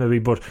work maybe,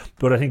 but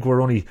I think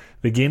we're only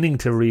beginning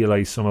to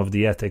realise some of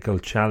the ethical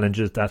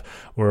challenges that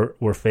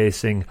we're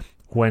facing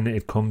when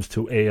it comes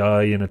to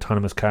AI and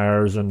autonomous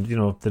cars, and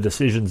the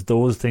decisions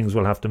those things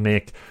will have to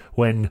make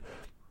when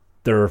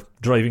they're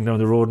driving down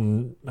the road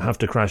and have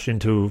to crash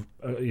into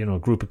a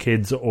group of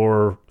kids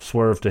or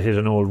swerve to hit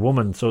an old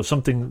woman. So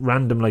something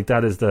random like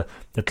that is the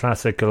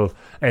classical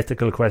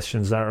ethical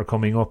questions that are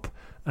coming up,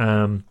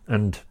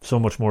 and so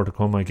much more to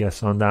come, I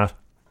guess, on that.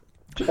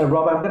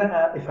 Rob, I'm going to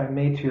add, if I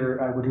may,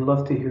 I would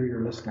love to hear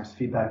your listeners'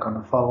 feedback on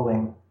the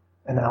following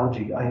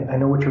analogy. I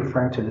know what you're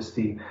referring to is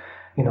the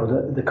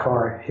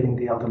car hitting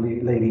the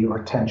elderly lady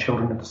or 10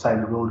 children at the side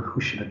of the road.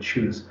 Who should it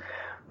choose?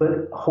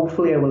 But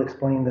hopefully I will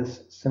explain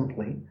this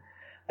simply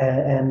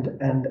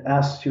and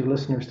ask your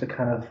listeners to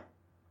kind of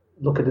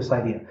look at this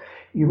idea.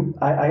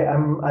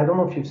 I don't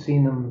know if you've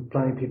seen them.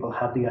 Plenty of people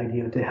have the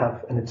idea that they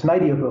have, and it's an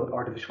idea about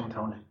artificial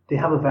intelligence. They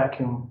have a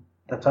vacuum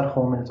that's at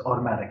home and it's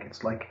automatic.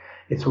 It's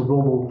a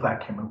robo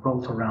vacuum. It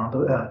rolls around.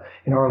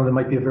 In Ireland, it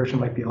might be a version,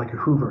 might be like a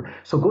Hoover.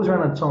 So it goes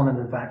around on its own and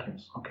it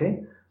vacuums. Okay.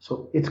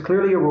 So it's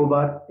clearly a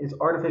robot. It's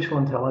artificial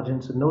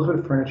intelligence. It knows where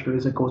the furniture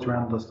is. It goes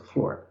around and does the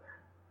floor.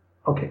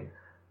 Okay.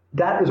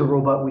 That is a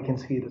robot. We can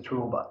see it. It's a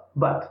robot.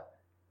 But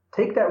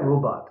take that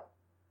robot,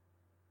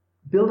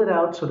 build it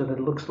out so that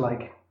it looks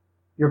like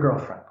your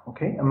girlfriend.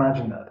 Okay.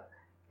 Imagine that.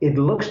 It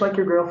looks like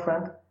your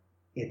girlfriend.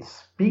 It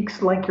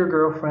speaks like your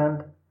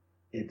girlfriend.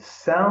 It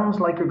sounds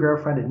like your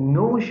girlfriend. It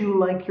knows you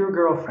like your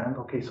girlfriend.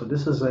 Okay. So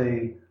this is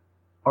a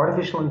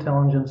artificial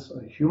intelligence,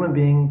 a human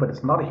being, but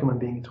it's not a human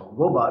being. It's a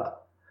robot.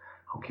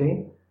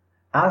 Okay,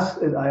 I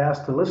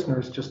asked the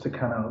listeners just to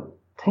kind of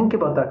think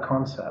about that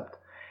concept.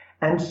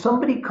 And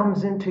somebody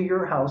comes into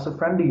your house, a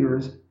friend of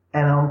yours,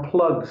 and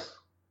unplugs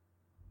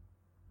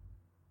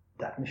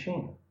that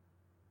machine.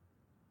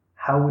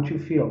 How would you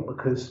feel?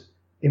 Because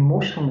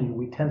emotionally,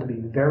 we tend to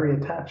be very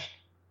attached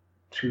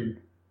to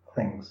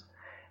things.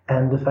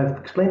 And if I've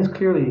explained this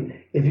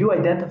clearly, if you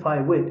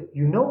identify with,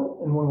 in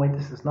one way,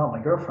 this is not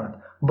my girlfriend,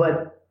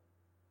 but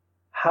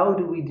how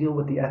do we deal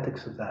with the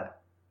ethics of that?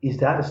 Is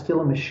that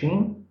still a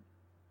machine?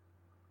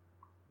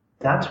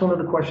 That's one of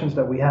the questions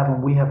that we have,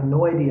 and we have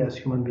no idea as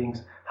human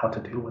beings how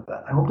to deal with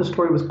that. I hope the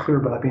story was clear,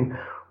 but I've been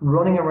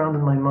running around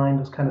in my mind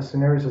those kind of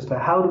scenarios as to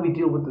how do we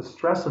deal with the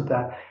stress of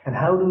that, and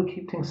how do we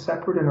keep things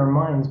separate in our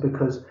minds,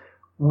 because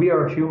we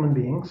are human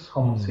beings,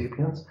 Homo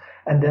sapiens,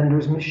 and then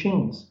there's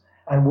machines.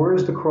 And where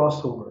is the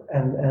crossover?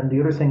 And the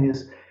other thing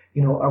is,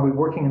 are we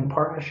working in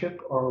partnership,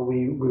 or are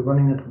we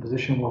running into a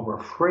position where we're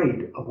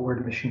afraid of where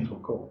the machines will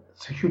go?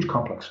 It's a huge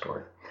complex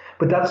story.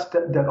 But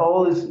that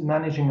all is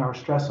managing our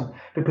stress,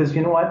 because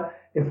you know what?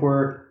 If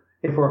we're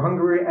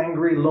hungry,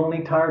 angry,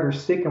 lonely, tired, or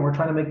sick, and we're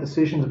trying to make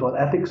decisions about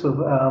ethics of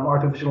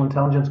artificial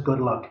intelligence, good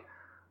luck.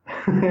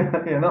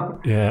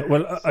 Yeah,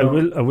 well,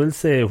 so, I will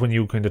say, when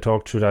you kind of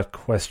talked through that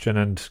question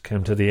and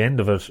came to the end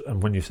of it,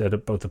 and when you said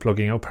about the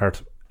plugging out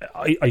part,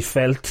 I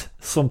felt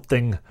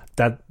something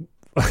that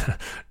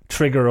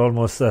trigger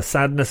almost a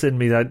sadness in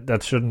me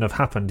that shouldn't have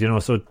happened,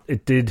 so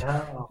it did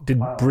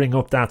bring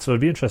up that. So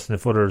it'd be interesting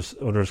if others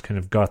kind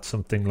of got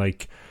something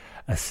like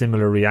a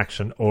similar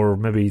reaction, or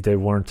maybe they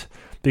weren't,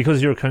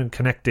 because you're kind of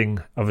connecting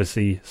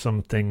obviously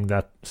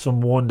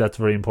someone that's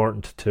very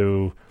important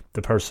to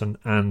the person,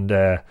 and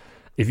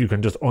if you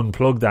can just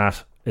unplug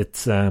that,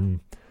 it's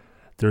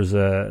there's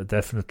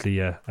definitely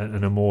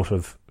an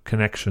emotive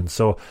connection.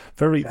 So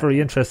very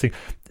interesting.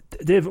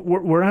 Dave,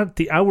 we're at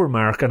the hour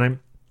mark, and I'm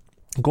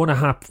going to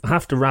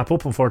have to wrap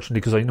up, unfortunately,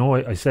 because I know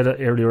I said it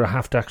earlier, I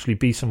have to actually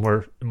be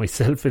somewhere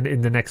myself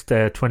in the next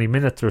 20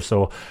 minutes or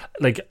so.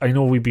 Like, I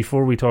know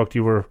before we talked,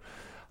 you were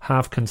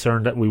half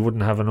concerned that we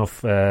wouldn't have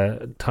enough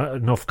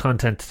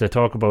content to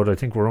talk about. I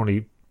think we're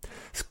only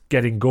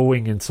getting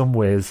going in some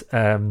ways.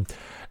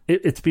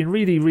 It's been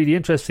really, really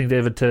interesting,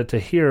 David, to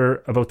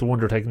hear about the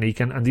Wonder Technique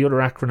and the other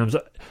acronyms.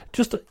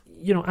 Just,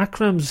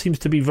 acronyms seems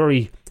to be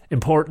very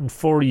important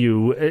for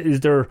you. Is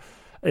there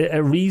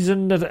a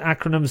reason that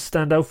acronyms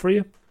stand out for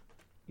you?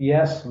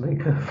 Yes,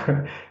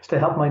 it's to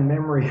help my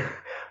memory,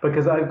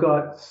 because I've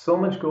got so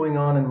much going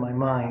on in my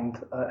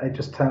mind. I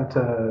just tend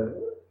to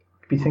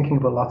be thinking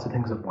about lots of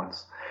things at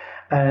once.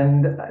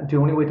 And the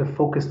only way to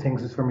focus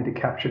things is for me to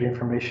capture the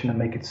information and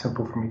make it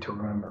simple for me to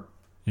remember.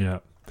 Yeah.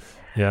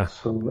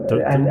 So,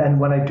 and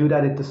when I do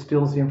that, it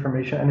distills the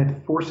information and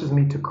it forces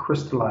me to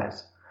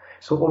crystallize.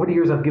 So over the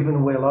years, I've given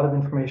away a lot of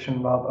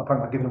information, apart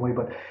not given away,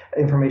 but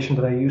information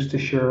that I used to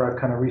share, I've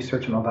kind of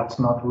researched, and all that's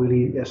not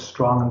really as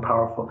strong and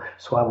powerful.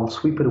 So I will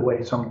sweep it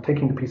away. So I'm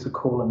taking a piece of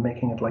coal and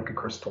making it like a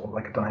crystal,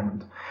 like a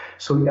diamond.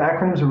 So the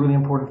acronyms are really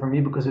important for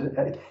me because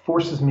it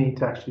forces me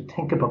to actually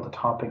think about the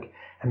topic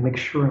and make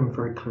sure I'm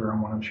very clear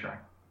on what I'm sharing.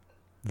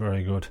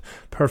 Very good.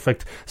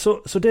 Perfect.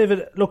 So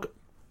David, look,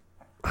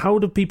 how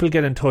do people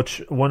get in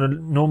touch? Want to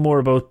know more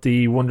about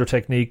the Wonder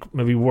Technique?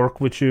 Maybe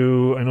work with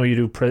you? I know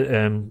you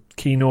do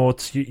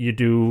keynotes, you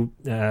do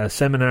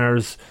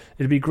seminars.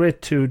 It'd be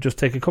great to just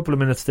take a couple of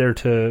minutes there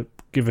to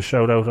give a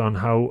shout out on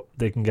how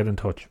they can get in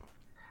touch.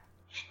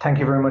 Thank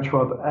you very much,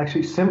 Rob.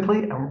 Actually, simply,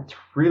 it's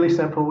really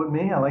simple with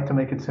me. I like to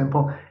make it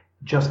simple.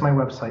 Just my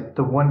website,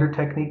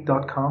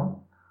 thewondertechnique.com.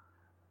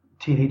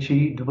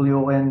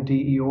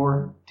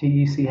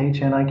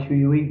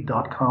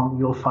 THEWONDERTECHNIQUE.com.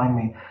 You'll find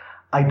me.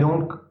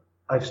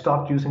 I've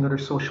stopped using other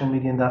social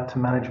media and that to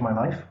manage my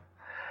life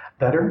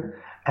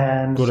better.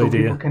 And Good so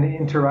idea. People can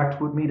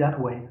interact with me that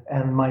way.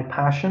 And my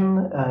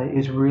passion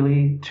is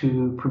really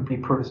to be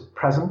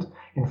present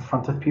in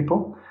front of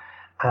people.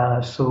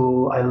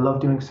 So I love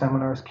doing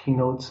seminars,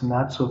 keynotes and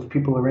that. So if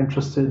people are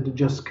interested,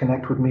 just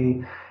connect with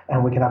me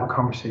and we can have a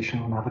conversation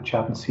and have a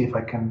chat and see if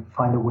I can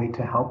find a way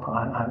to help.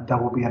 That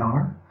will be an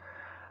honor.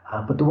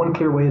 But the one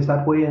clear way is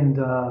that way, and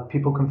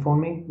people can phone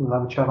me. We'll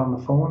have a chat on the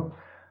phone.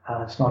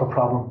 It's not a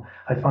problem.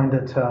 I find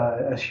that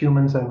as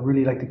humans, I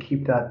really like to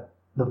keep the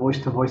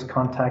voice-to-voice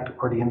contact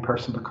or the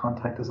in-person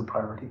contact as a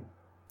priority.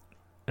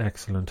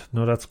 Excellent.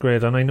 No, that's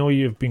great. And I know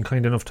you've been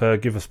kind enough to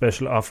give a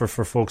special offer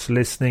for folks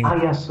listening.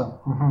 Yes, sir.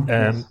 Mm-hmm.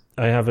 Yes.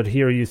 I have it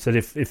here. You said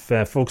if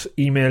folks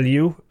email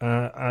you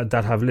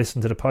that have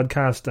listened to the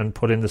podcast and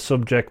put in the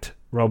subject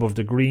Rob of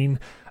the Green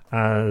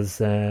as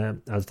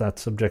that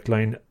subject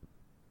line,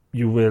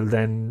 you will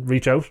then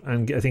reach out,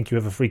 and I think you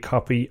have a free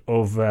copy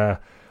of a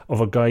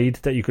guide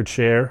that you could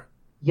share.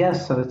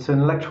 Yes, so it's an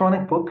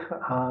electronic book,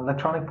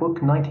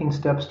 19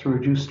 Steps to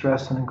Reduce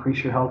Stress and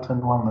Increase Your Health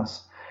and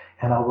Wellness.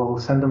 And I will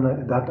send them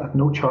that at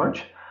no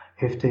charge.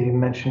 If they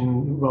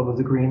mention Rob of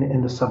the Green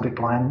in the subject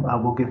line, I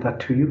will give that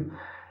to you.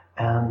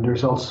 And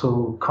there's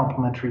also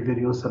complimentary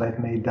videos that I've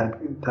made that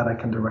I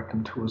can direct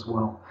them to as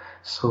well.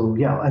 So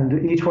yeah,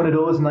 and each one of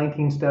those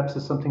 19 steps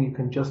is something you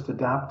can just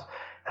adapt.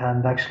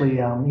 And actually,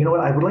 you know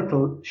what? I would like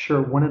to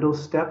share one of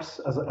those steps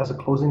as a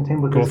closing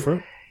thing, because Go for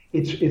it.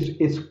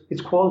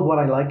 It's called What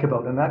I Like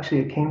About, and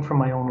actually it came from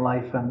my own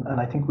life, and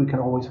I think we can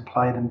always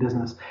apply it in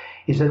business.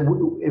 Is that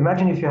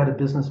imagine if you had a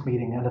business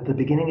meeting, and at the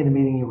beginning of the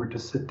meeting you were to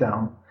sit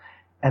down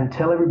and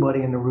tell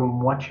everybody in the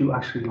room what you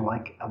actually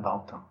like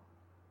about them.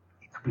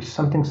 It could be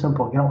something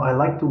simple. You know, I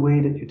like the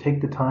way that you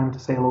take the time to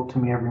say hello to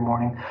me every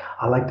morning.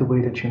 I like the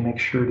way that you make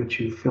sure that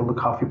you fill the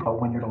coffee pot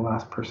when you're the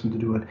last person to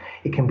do it.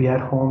 It can be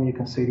at home. You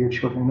can say to your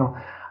children, no,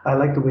 I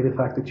like the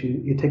fact that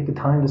you take the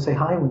time to say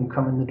hi when you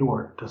come in the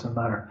door. It doesn't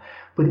matter.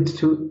 But it's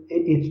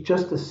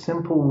just a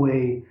simple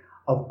way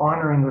of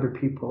honoring other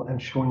people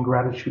and showing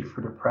gratitude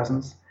for their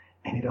presence,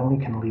 and it only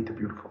can lead to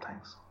beautiful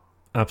things.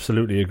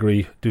 Absolutely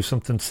agree. Do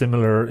something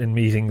similar in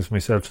meetings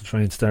myself to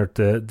try and start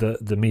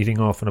the meeting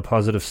off on a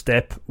positive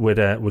step with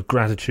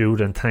gratitude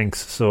and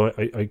thanks. So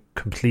I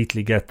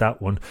completely get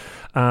that one.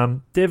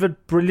 David,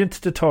 brilliant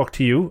to talk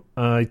to you.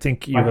 I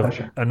think you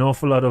have an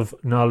awful lot of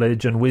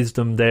knowledge and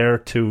wisdom there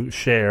to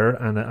share,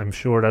 and I'm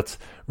sure that's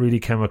really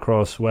come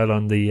across well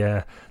on the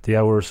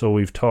hour or so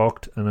we've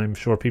talked, and I'm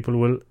sure people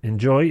will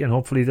enjoy, and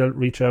hopefully they'll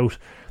reach out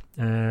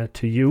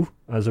to you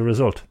as a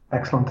result.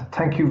 Excellent.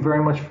 Thank you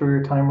very much for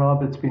your time,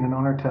 Rob. It's been an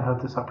honour to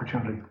have this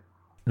opportunity.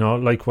 No,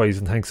 likewise,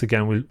 and thanks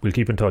again. We'll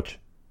keep in touch.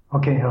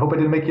 Okay, I hope I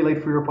didn't make you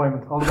late for your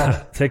appointment. All the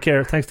best. Take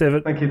care. Thanks,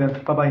 David. Thank you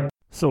then. Bye-bye.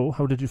 So,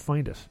 how did you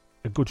find it?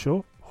 A good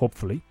show?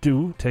 Hopefully.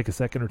 Do take a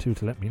second or two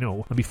to let me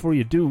know. And before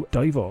you do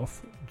dive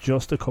off,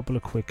 just a couple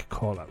of quick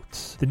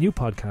call-outs. The new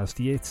podcast,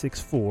 the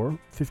 864,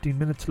 15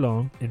 minutes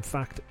long, in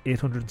fact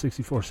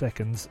 864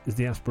 seconds is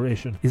the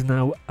aspiration, is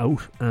now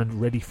out and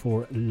ready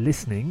for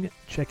listening.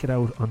 Check it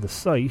out on the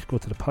site. Go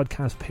to the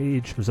podcast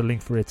page. There's a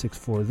link for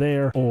 864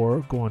 there, or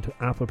go on to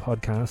Apple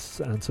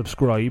Podcasts and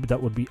subscribe.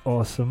 That would be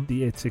awesome.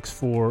 The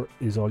 864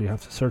 is all you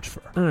have to search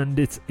for. And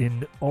it's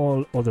in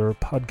all other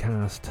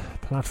podcast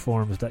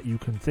platforms that you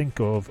can think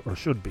of or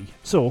should be.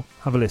 So,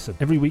 have a listen.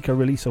 Every week I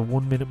release a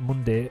 1 Minute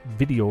Monday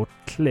video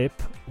clip,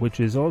 which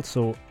is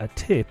also a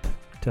tip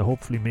to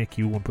hopefully make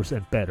you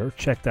 1% better.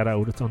 Check that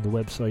out. It's on the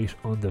website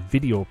on the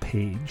video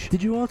page.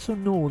 Did you also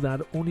know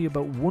that only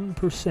about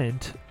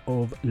 1%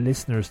 of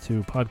listeners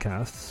to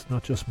podcasts,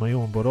 not just my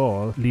own but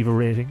all, leave a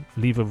rating,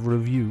 leave a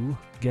review,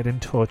 get in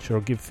touch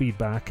or give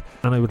feedback?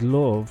 And I would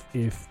love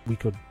if we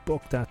could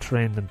buck that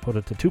trend and put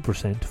it to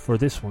 2% for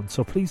this one.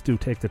 So please do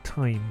take the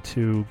time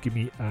to give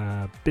me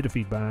a bit of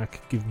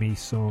feedback, give me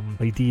some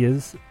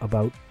ideas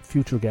about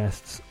future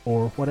guests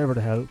or whatever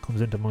the hell comes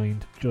into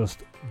mind.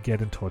 Just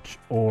get in touch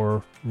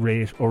or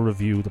rate or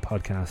review the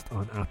podcast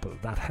on Apple.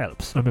 That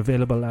helps. I'm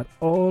available at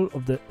all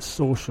of the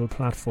social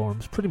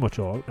platforms, pretty much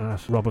all,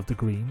 at Rob of the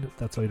Green.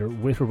 That's either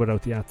with or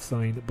without the @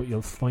 sign, but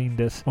you'll find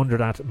it under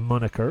that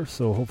moniker,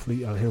 so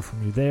hopefully I'll hear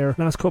from you there.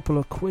 Last couple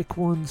of quick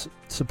ones.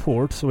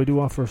 Support. So I do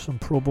offer some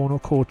pro bono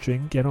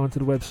coaching. Get onto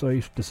the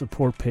website, the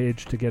support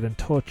page, to get in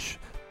touch.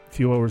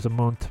 Few hours a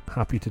month,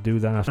 happy to do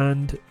that.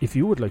 And if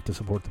you would like to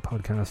support the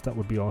podcast, that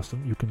would be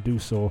awesome. You can do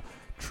so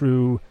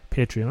through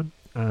Patreon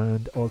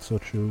and also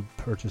through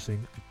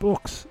purchasing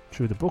books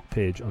through the book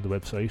page on the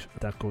website.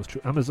 That goes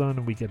through Amazon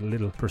and we get a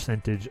little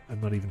percentage. I'm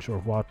not even sure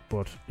what,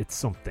 but it's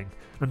something.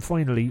 And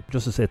finally,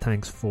 just to say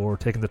thanks for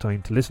taking the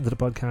time to listen to the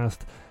podcast.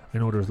 I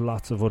know there's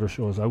lots of other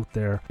shows out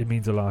there. It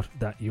means a lot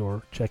that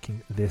you're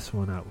checking this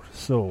one out.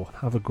 So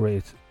have a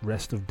great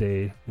rest of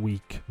day,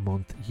 week,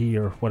 month,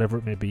 year, whatever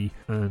it may be,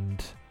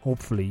 and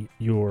hopefully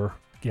you're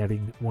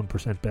getting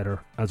 1%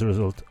 better as a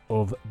result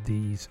of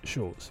these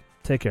shows.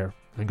 Take care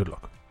and good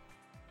luck.